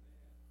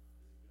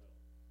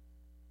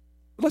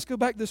 But let's go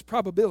back to this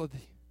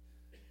probability.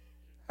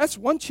 That's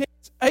one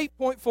chance,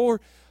 8.4,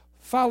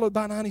 followed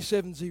by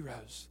 97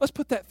 zeros. Let's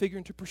put that figure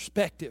into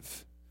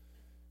perspective.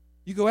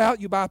 You go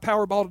out, you buy a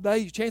Powerball today,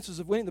 your chances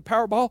of winning the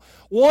Powerball,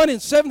 1 in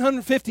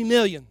 750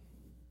 million.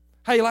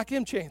 How you like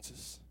them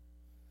chances?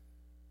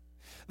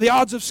 The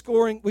odds of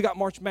scoring, we got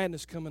March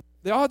Madness coming.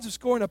 The odds of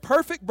scoring a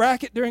perfect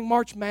bracket during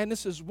March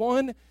Madness is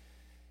 1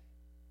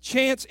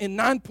 chance in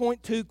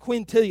 9.2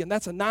 quintillion.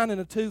 That's a 9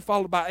 and a 2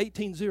 followed by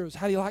 18 zeros.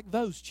 How do you like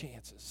those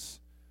chances?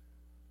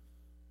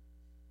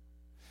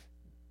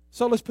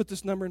 So let's put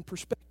this number in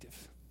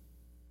perspective.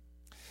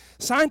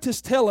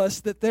 Scientists tell us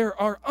that there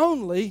are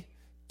only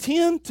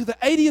 10 to the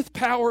 80th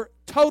power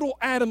total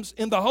atoms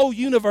in the whole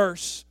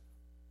universe.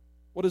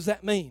 What does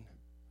that mean?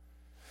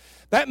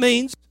 That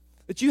means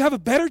that you have a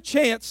better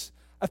chance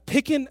of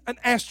picking an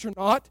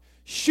astronaut,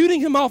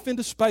 shooting him off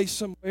into space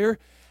somewhere,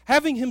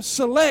 having him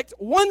select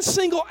one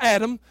single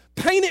atom,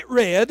 paint it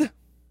red,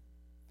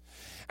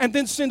 and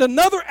then send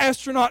another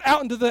astronaut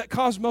out into the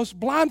cosmos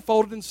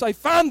blindfolded and say,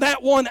 find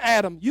that one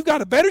atom. You've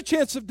got a better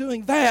chance of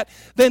doing that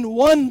than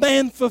one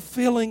man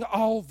fulfilling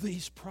all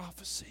these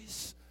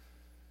prophecies.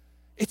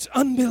 It's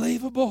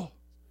unbelievable.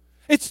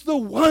 It's the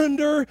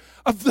wonder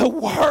of the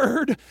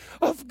Word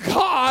of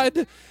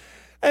God.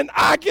 And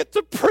I get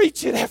to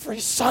preach it every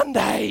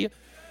Sunday.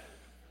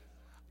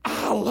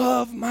 I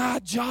love my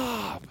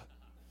job.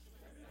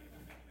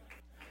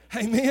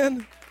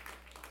 Amen.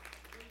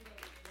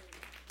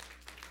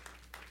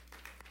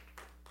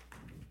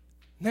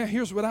 Now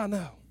here's what I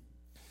know.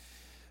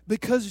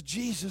 Because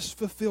Jesus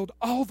fulfilled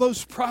all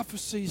those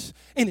prophecies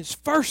in His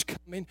first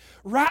coming,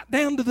 right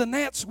down to the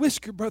gnat's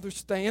whisker, Brother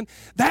Stan,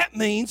 that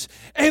means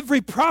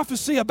every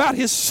prophecy about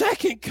His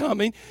second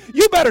coming,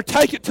 you better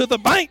take it to the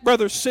bank,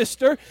 brother,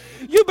 sister.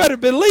 You better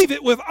believe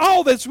it with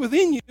all that's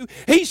within you.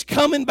 He's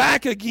coming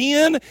back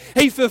again.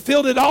 He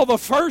fulfilled it all the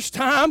first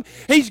time.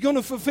 He's going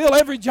to fulfill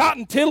every jot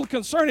and tittle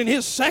concerning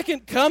His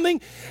second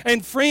coming.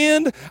 And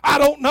friend, I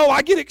don't know,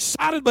 I get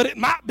excited, but it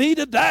might be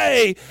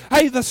today.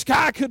 Hey, the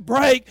sky could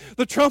break,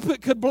 the trumpet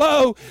could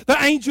blow, the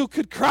angel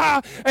could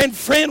cry, and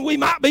friend, we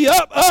might be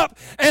up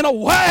and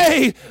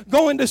away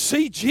going to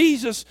see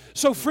Jesus.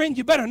 So friend,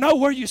 you better know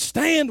where you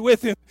stand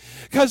with Him,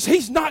 because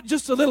He's not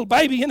just a little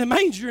baby in a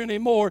manger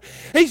anymore.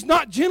 He's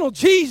not gentle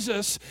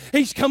Jesus.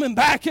 He's coming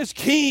back as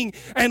King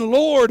and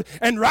Lord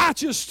and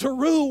righteous to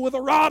rule with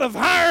a rod of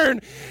iron.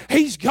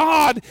 He's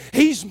God,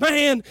 He's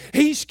man,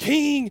 He's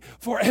King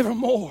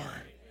forevermore.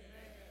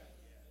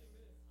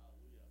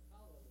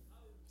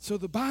 So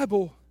the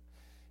Bible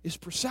is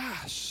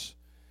precise.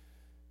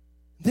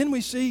 Then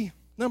we see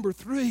number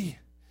 3.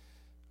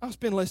 I'll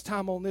spend less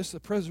time on this, the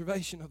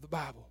preservation of the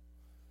Bible.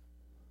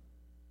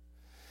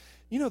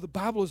 You know, the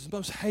Bible is the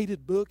most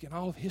hated book in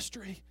all of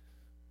history.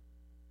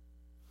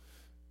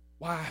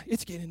 Why,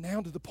 it's getting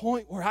down to the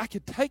point where I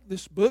could take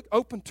this book,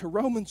 open to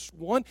Romans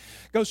 1,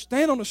 go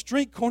stand on a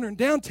street corner in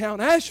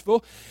downtown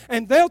Asheville,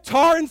 and they'll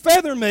tar and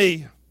feather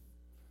me.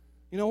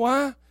 You know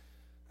why?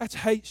 That's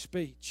hate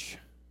speech.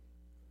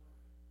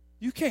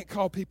 You can't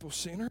call people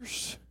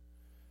sinners.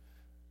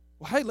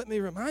 Well, hey, let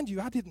me remind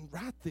you, I didn't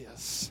write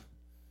this.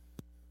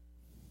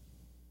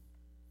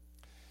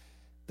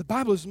 The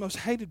Bible is the most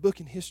hated book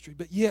in history,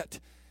 but yet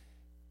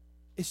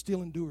it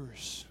still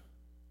endures.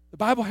 The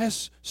Bible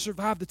has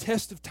survived the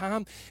test of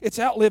time. It's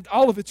outlived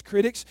all of its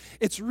critics.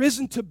 It's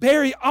risen to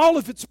bury all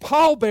of its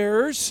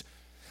pallbearers.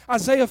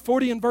 Isaiah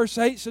 40 and verse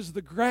 8 says,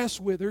 the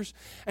grass withers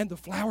and the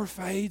flower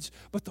fades,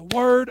 but the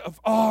word of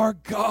our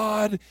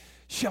God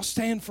shall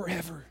stand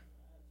forever.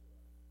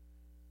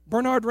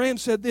 Bernard Ram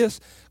said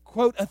this,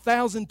 quote,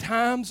 1,000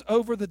 times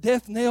over the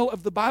death knell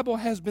of the Bible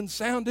has been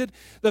sounded,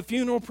 the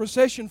funeral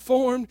procession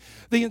formed,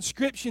 the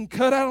inscription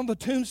cut out on the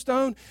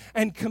tombstone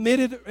and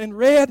committed and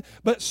read,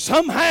 but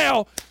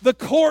somehow the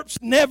corpse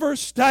never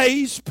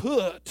stays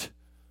put.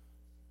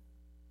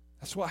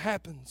 That's what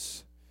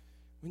happens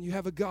when you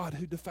have a God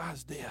who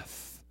defies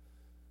death.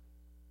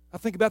 I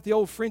think about the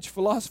old French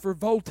philosopher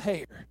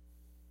Voltaire,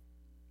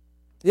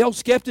 the old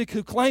skeptic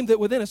who claimed that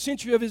within a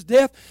century of his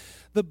death,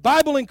 the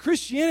Bible and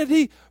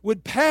Christianity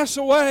would pass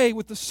away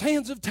with the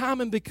sands of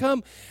time and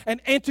become an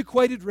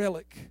antiquated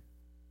relic.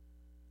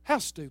 How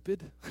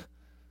stupid.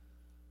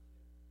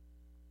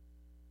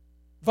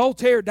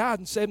 Voltaire died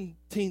in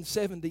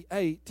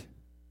 1778,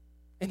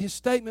 and his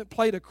statement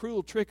played a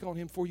cruel trick on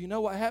him, for you know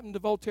what happened to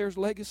Voltaire's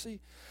legacy?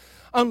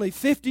 Only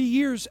 50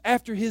 years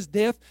after his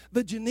death,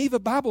 the Geneva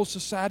Bible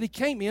Society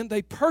came in,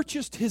 they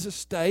purchased his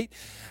estate,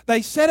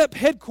 they set up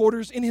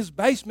headquarters in his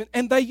basement,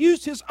 and they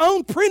used his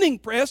own printing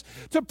press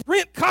to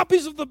print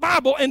copies of the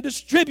Bible and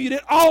distribute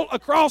it all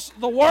across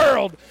the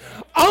world.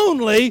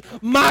 Only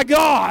my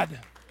God.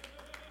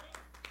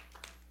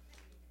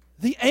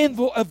 The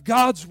anvil of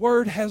God's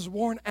Word has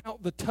worn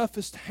out the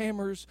toughest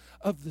hammers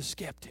of the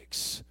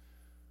skeptics.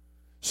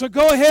 So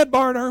go ahead,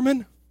 Bart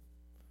Ehrman.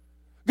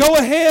 Go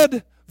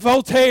ahead,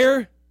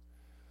 Voltaire.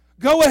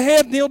 Go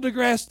ahead, Neil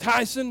deGrasse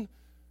Tyson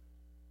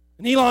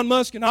and Elon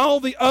Musk and all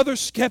the other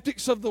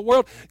skeptics of the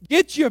world.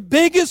 Get your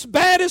biggest,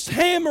 baddest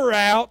hammer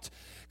out,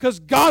 because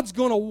God's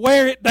going to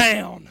wear it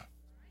down.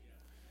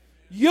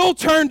 You'll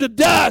turn to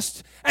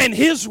dust and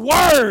His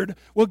Word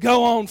will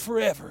go on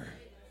forever.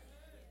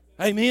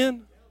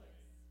 Amen.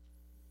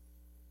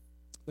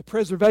 The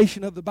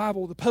preservation of the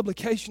Bible, the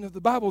publication of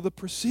the Bible, the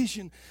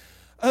precision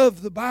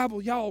of the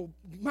Bible. Y'all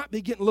might be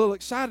getting a little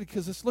excited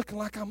because it's looking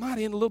like I might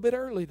end a little bit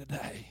early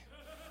today.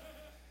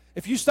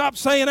 If you stop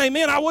saying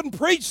amen, I wouldn't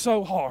preach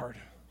so hard.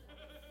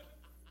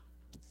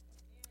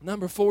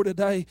 Number 4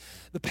 today,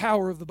 the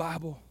power of the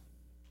Bible.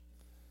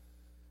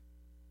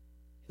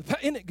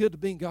 Isn't it good to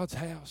be in God's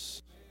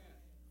house?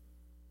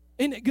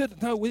 Isn't it good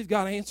to know we've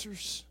got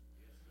answers?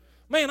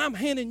 Man, I'm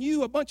handing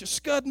you a bunch of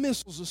Scud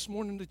missiles this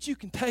morning that you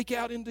can take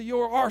out into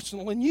your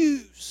arsenal and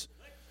use.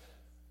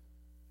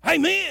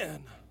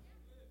 Amen.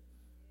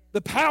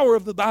 The power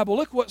of the Bible.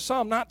 Look what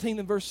Psalm 19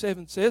 and verse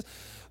 7 says.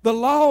 The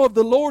law of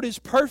the Lord is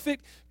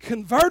perfect,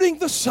 converting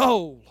the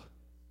soul.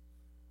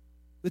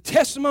 The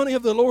testimony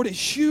of the Lord is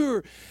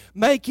sure,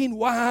 making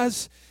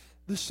wise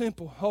the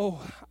simple.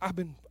 Oh, I've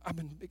been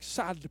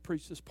excited to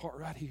preach this part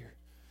right here.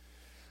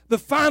 The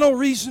final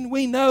reason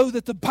we know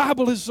that the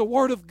Bible is the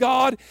Word of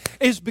God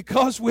is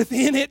because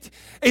within it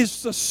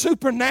is the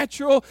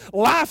supernatural,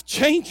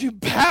 life-changing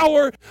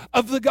power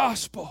of the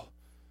gospel.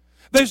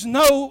 There's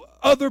no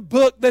other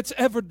book that's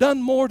ever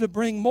done more to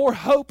bring more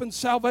hope and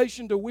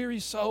salvation to weary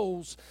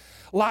souls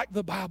like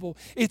the Bible.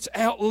 It's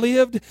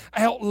outlived,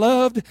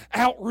 outloved,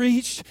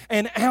 outreached,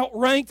 and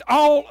outranked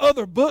all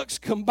other books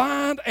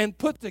combined and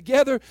put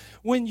together.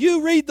 When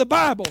you read the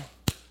Bible,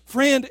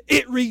 friend,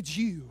 it reads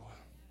you.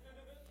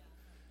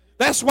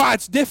 That's why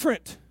it's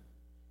different.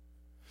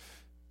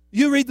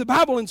 You read the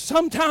Bible and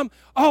sometime,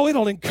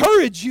 it'll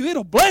encourage you,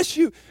 it'll bless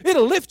you,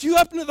 it'll lift you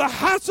up into the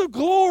heights of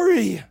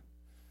glory.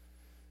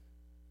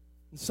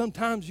 And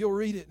sometimes you'll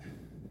read it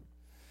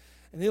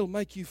and it'll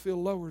make you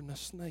feel lower than a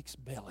snake's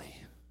belly.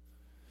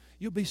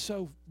 You'll be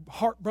so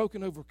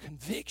heartbroken over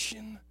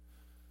conviction.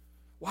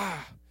 Why?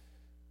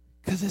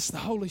 Because it's the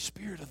Holy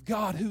Spirit of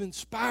God who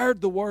inspired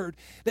the Word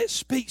that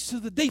speaks to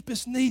the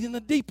deepest need and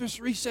the deepest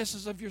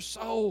recesses of your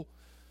soul.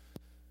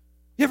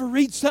 You ever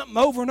read something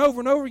over and over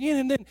and over again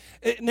and then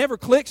it never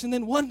clicks, and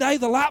then one day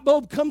the light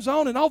bulb comes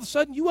on and all of a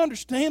sudden you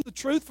understand the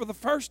truth for the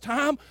first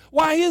time?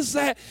 Why is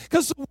that?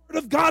 Because the Word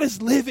of God is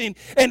living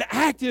and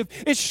active.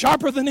 It's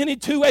sharper than any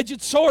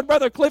two-edged sword,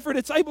 Brother Clifford.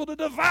 It's able to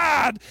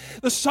divide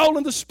the soul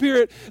and the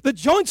spirit, the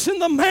joints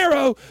and the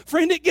marrow.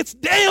 Friend, it gets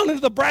down into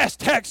the brass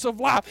tacks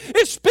of life.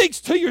 It speaks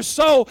to your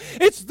soul.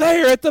 It's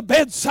there at the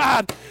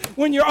bedside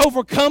when you're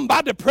overcome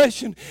by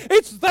depression.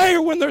 It's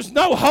there when there's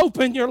no hope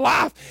in your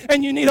life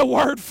and you need a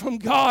word from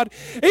God.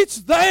 It's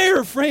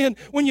there, friend,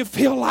 when you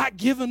feel like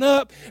giving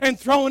up and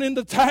throwing in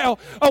the towel.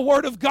 A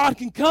word of God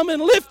can come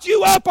and lift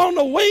you up on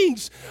the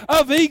wings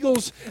of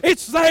eagles.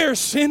 It's there,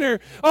 sinner.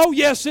 Oh,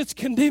 yes, it's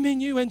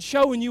condemning you and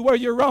showing you where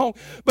you're wrong,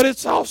 but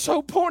it's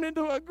also pointing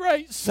to a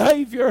great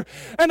Savior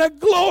and a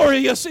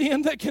glorious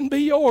end that can be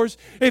yours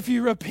if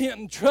you repent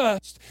and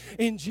trust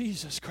in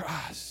Jesus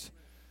Christ.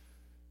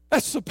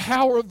 That's the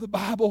power of the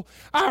Bible.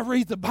 I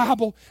read the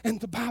Bible and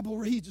the Bible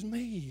reads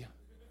me.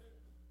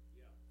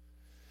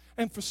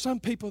 And for some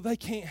people, they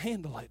can't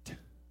handle it.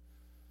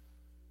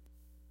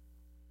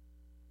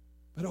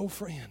 But, oh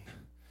friend,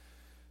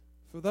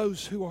 for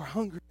those who are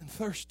hungry and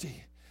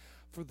thirsty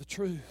for the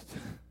truth,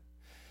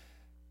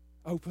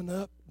 open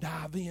up,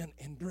 dive in,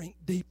 and drink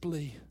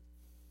deeply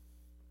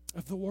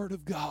of the Word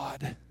of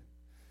God.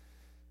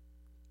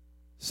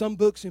 Some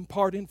books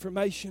impart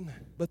information,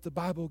 but the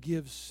Bible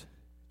gives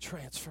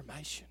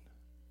transformation.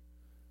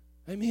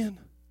 Amen.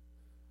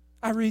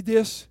 I read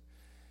this,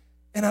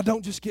 and I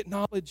don't just get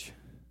knowledge.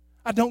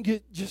 I don't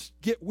just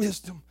get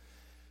wisdom,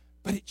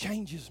 but it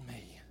changes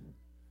me.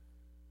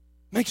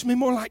 Makes me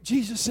more like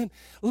Jesus and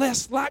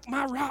less like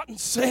my rotten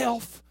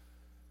self.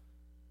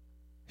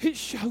 It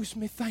shows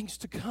me things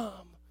to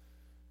come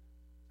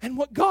and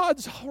what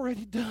God's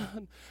already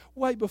done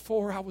way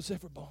before I was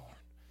ever born.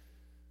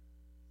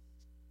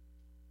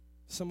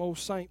 Some old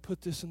saint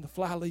put this in the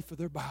flyleaf of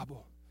their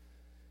Bible.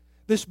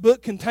 This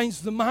book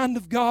contains the mind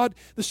of God,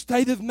 the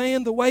state of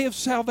man, the way of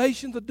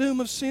salvation, the doom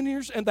of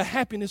sinners, and the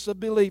happiness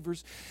of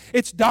believers.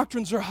 Its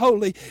doctrines are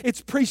holy.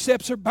 Its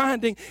precepts are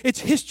binding.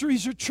 Its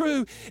histories are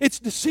true. Its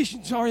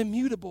decisions are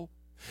immutable.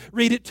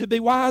 Read it to be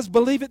wise,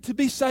 believe it to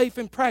be safe,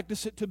 and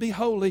practice it to be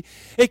holy.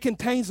 It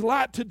contains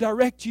light to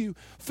direct you,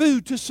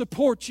 food to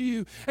support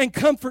you, and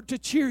comfort to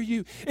cheer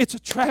you. It's a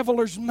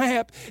traveler's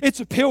map. It's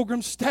a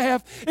pilgrim's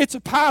staff. It's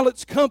a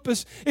pilot's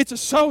compass. It's a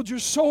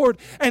soldier's sword,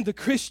 and the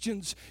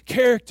Christian's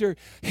character.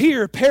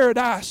 Here,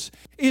 paradise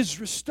is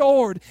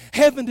restored.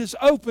 Heaven is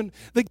open.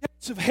 The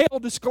gates of hell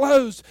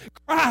disclosed.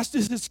 Christ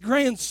is its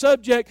grand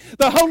subject.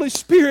 The Holy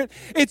Spirit,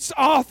 its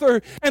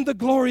author, and the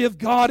glory of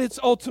God, its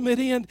ultimate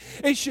end.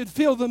 It should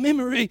fill the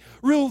memory,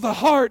 rule the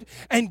heart,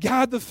 and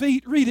guide the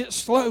feet. Read it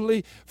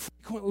slowly,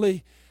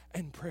 frequently,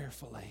 and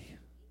prayerfully.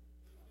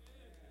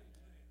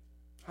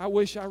 I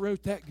wish I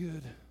wrote that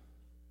good.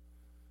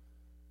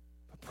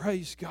 But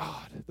praise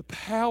God. The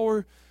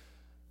power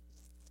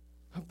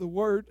of the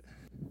Word.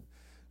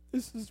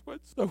 This is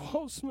what's so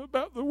awesome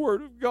about the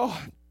Word of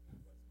God.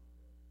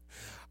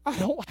 I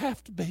don't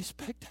have to be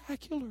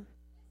spectacular.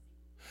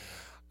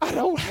 I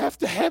don't have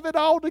to have it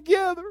all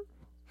together.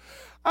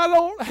 I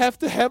don't have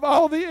to have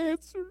all the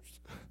answers.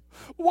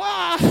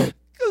 Why?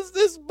 Because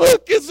this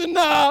book is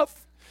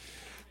enough.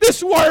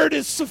 This Word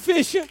is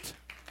sufficient.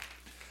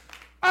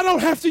 I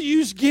don't have to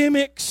use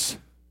gimmicks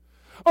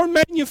or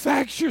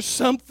manufacture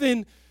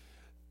something.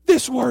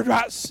 This word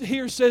right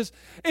here says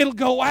it'll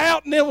go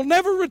out and it'll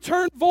never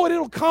return void.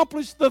 It'll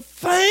accomplish the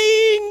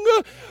thing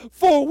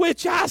for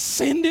which I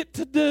send it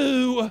to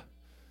do.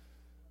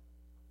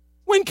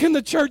 When can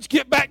the church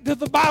get back to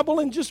the Bible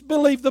and just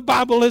believe the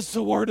Bible is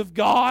the Word of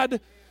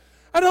God?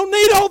 I don't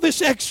need all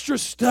this extra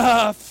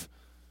stuff.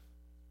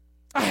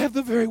 I have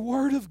the very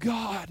Word of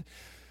God.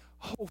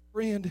 Oh,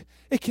 friend,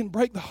 it can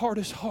break the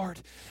hardest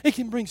heart. It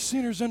can bring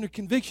sinners under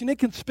conviction. It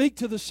can speak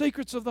to the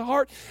secrets of the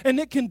heart, and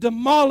it can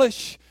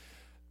demolish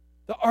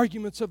the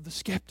arguments of the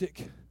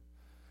skeptic.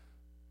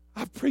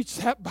 I've preached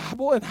that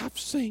Bible, and I've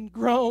seen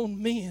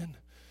grown men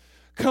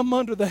come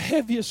under the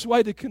heaviest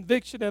weight of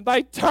conviction, and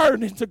they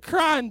turn into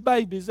crying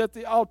babies at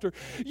the altar.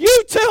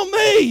 You tell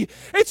me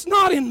it's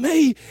not in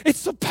me,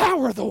 it's the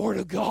power of the Word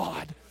of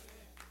God.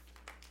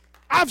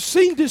 I've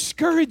seen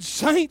discouraged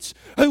saints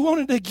who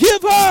wanted to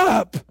give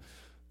up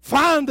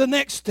find the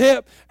next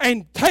step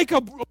and take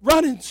a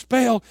running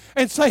spell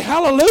and say,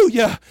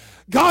 hallelujah,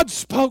 God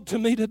spoke to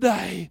me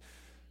today.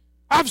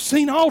 I've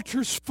seen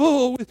altars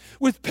full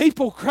with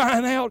people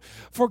crying out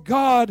for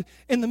God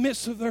in the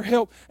midst of their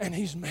help, and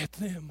He's met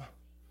them.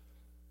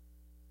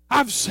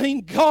 I've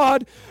seen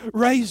God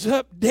raise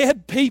up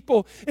dead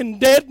people in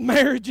dead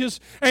marriages,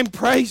 and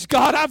praise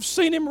God, I've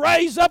seen Him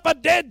raise up a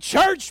dead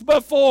church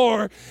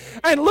before.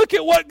 And look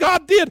at what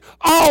God did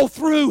all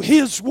through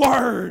His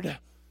Word.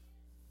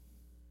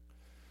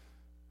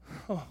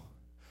 Oh,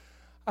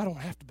 I don't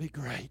have to be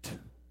great.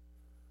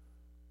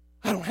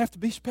 I don't have to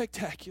be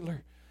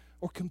spectacular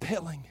or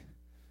compelling.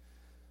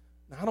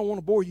 Now, I don't want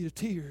to bore you to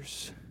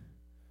tears,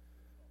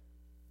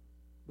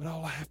 but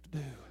all I have to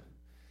do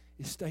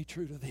is stay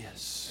true to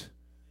this.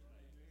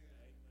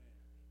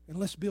 And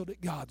let's build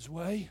it God's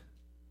way,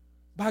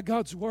 by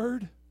God's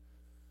Word.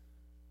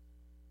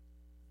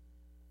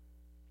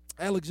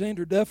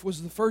 Alexander Duff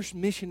was the first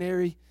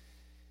missionary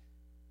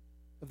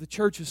of the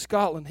Church of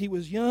Scotland. He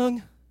was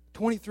young,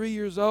 23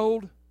 years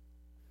old,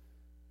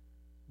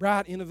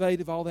 bright,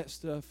 innovative, all that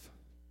stuff.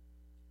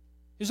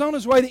 He was on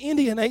his way to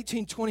India in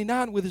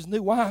 1829 with his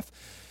new wife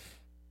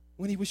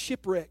when he was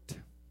shipwrecked.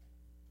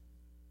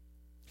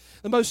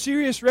 The most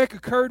serious wreck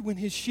occurred when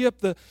his ship,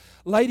 the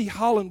Lady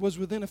Holland, was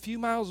within a few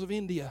miles of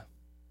India.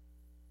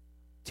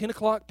 10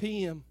 o'clock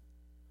p.m.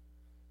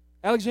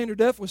 Alexander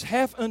Duff was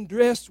half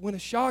undressed when a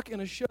shock and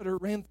a shudder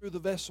ran through the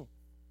vessel.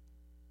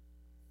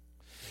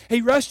 He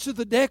rushed to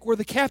the deck where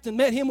the captain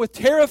met him with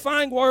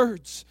terrifying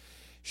words.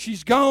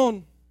 She's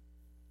gone.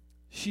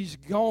 She's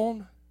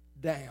gone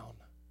down.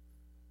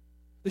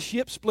 The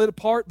ship split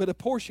apart, but a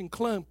portion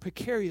clung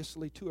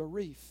precariously to a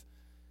reef.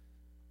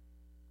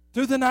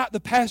 Through the night, the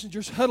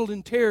passengers huddled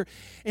in terror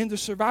in the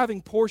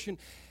surviving portion,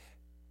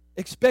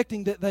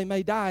 expecting that they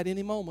may die at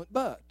any moment.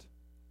 But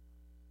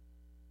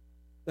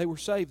they were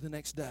saved the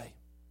next day.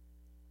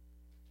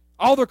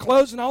 All their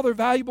clothes and all their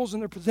valuables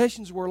and their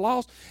possessions were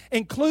lost,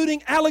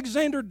 including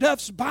Alexander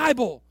Duff's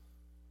Bible,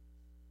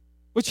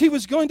 which he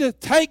was going to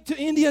take to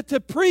India to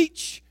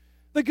preach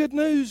the good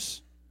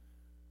news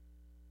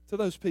to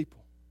those people.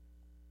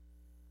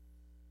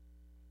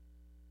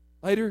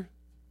 Later,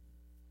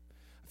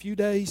 a few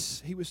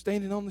days, he was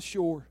standing on the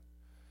shore,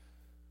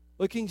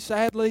 looking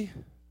sadly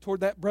toward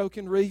that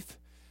broken reef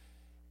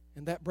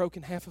and that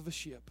broken half of a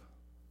ship.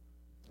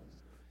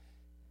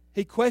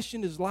 He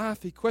questioned his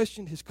life. He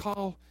questioned his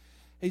call.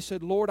 He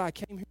said, Lord, I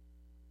came here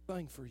to do a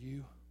thing for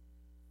you.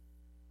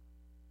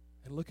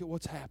 And look at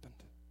what's happened.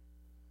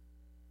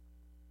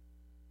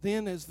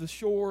 Then as the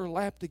shore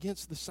lapped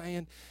against the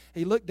sand,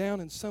 he looked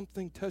down and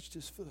something touched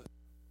his foot.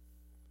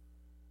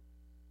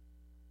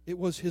 It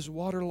was his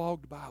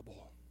waterlogged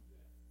Bible.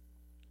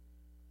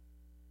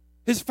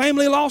 His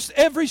family lost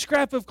every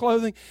scrap of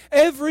clothing,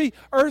 every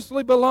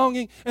earthly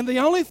belonging, and the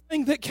only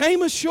thing that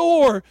came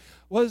ashore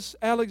was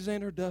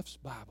Alexander Duff's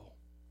Bible.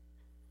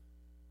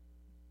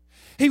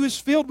 He was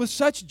filled with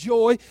such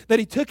joy that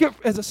he took it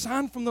as a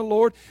sign from the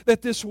Lord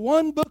that this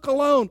one book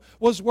alone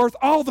was worth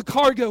all the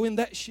cargo in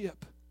that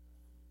ship.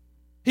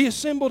 He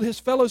assembled his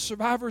fellow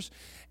survivors,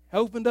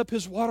 opened up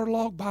his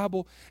waterlogged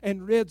Bible,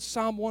 and read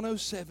Psalm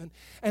 107.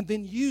 And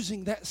then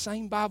using that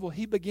same Bible,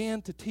 he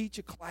began to teach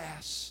a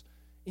class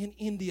in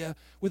India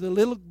with a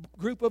little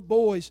group of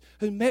boys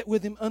who met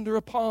with him under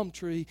a palm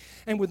tree.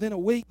 And within a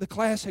week, the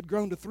class had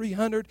grown to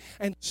 300,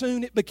 and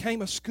soon it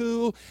became a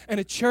school and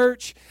a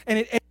church, and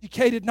it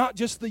educated not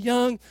just the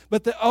young,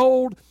 but the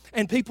old,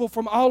 and people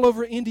from all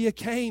over India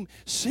came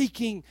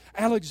seeking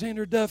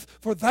Alexander Duff,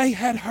 for they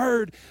had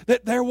heard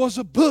that there was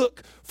a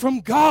book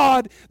from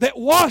God that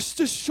washed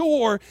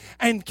ashore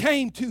and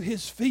came to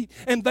his feet.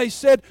 And they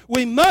said,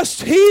 we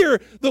must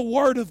hear the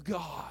Word of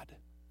God.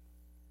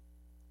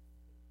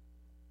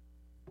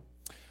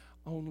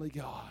 Only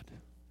God.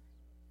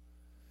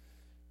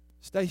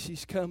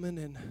 Stacy's coming,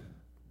 and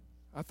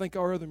I think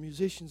our other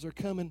musicians are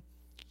coming.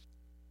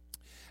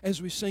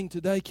 As we sing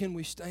today, can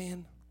we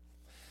stand?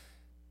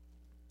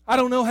 I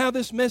don't know how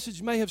this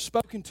message may have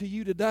spoken to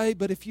you today,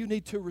 but if you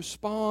need to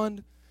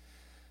respond,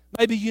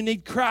 maybe you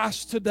need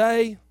Christ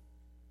today.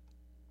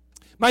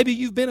 Maybe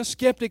you've been a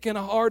skeptic and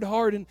a hard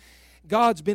heart, and God's been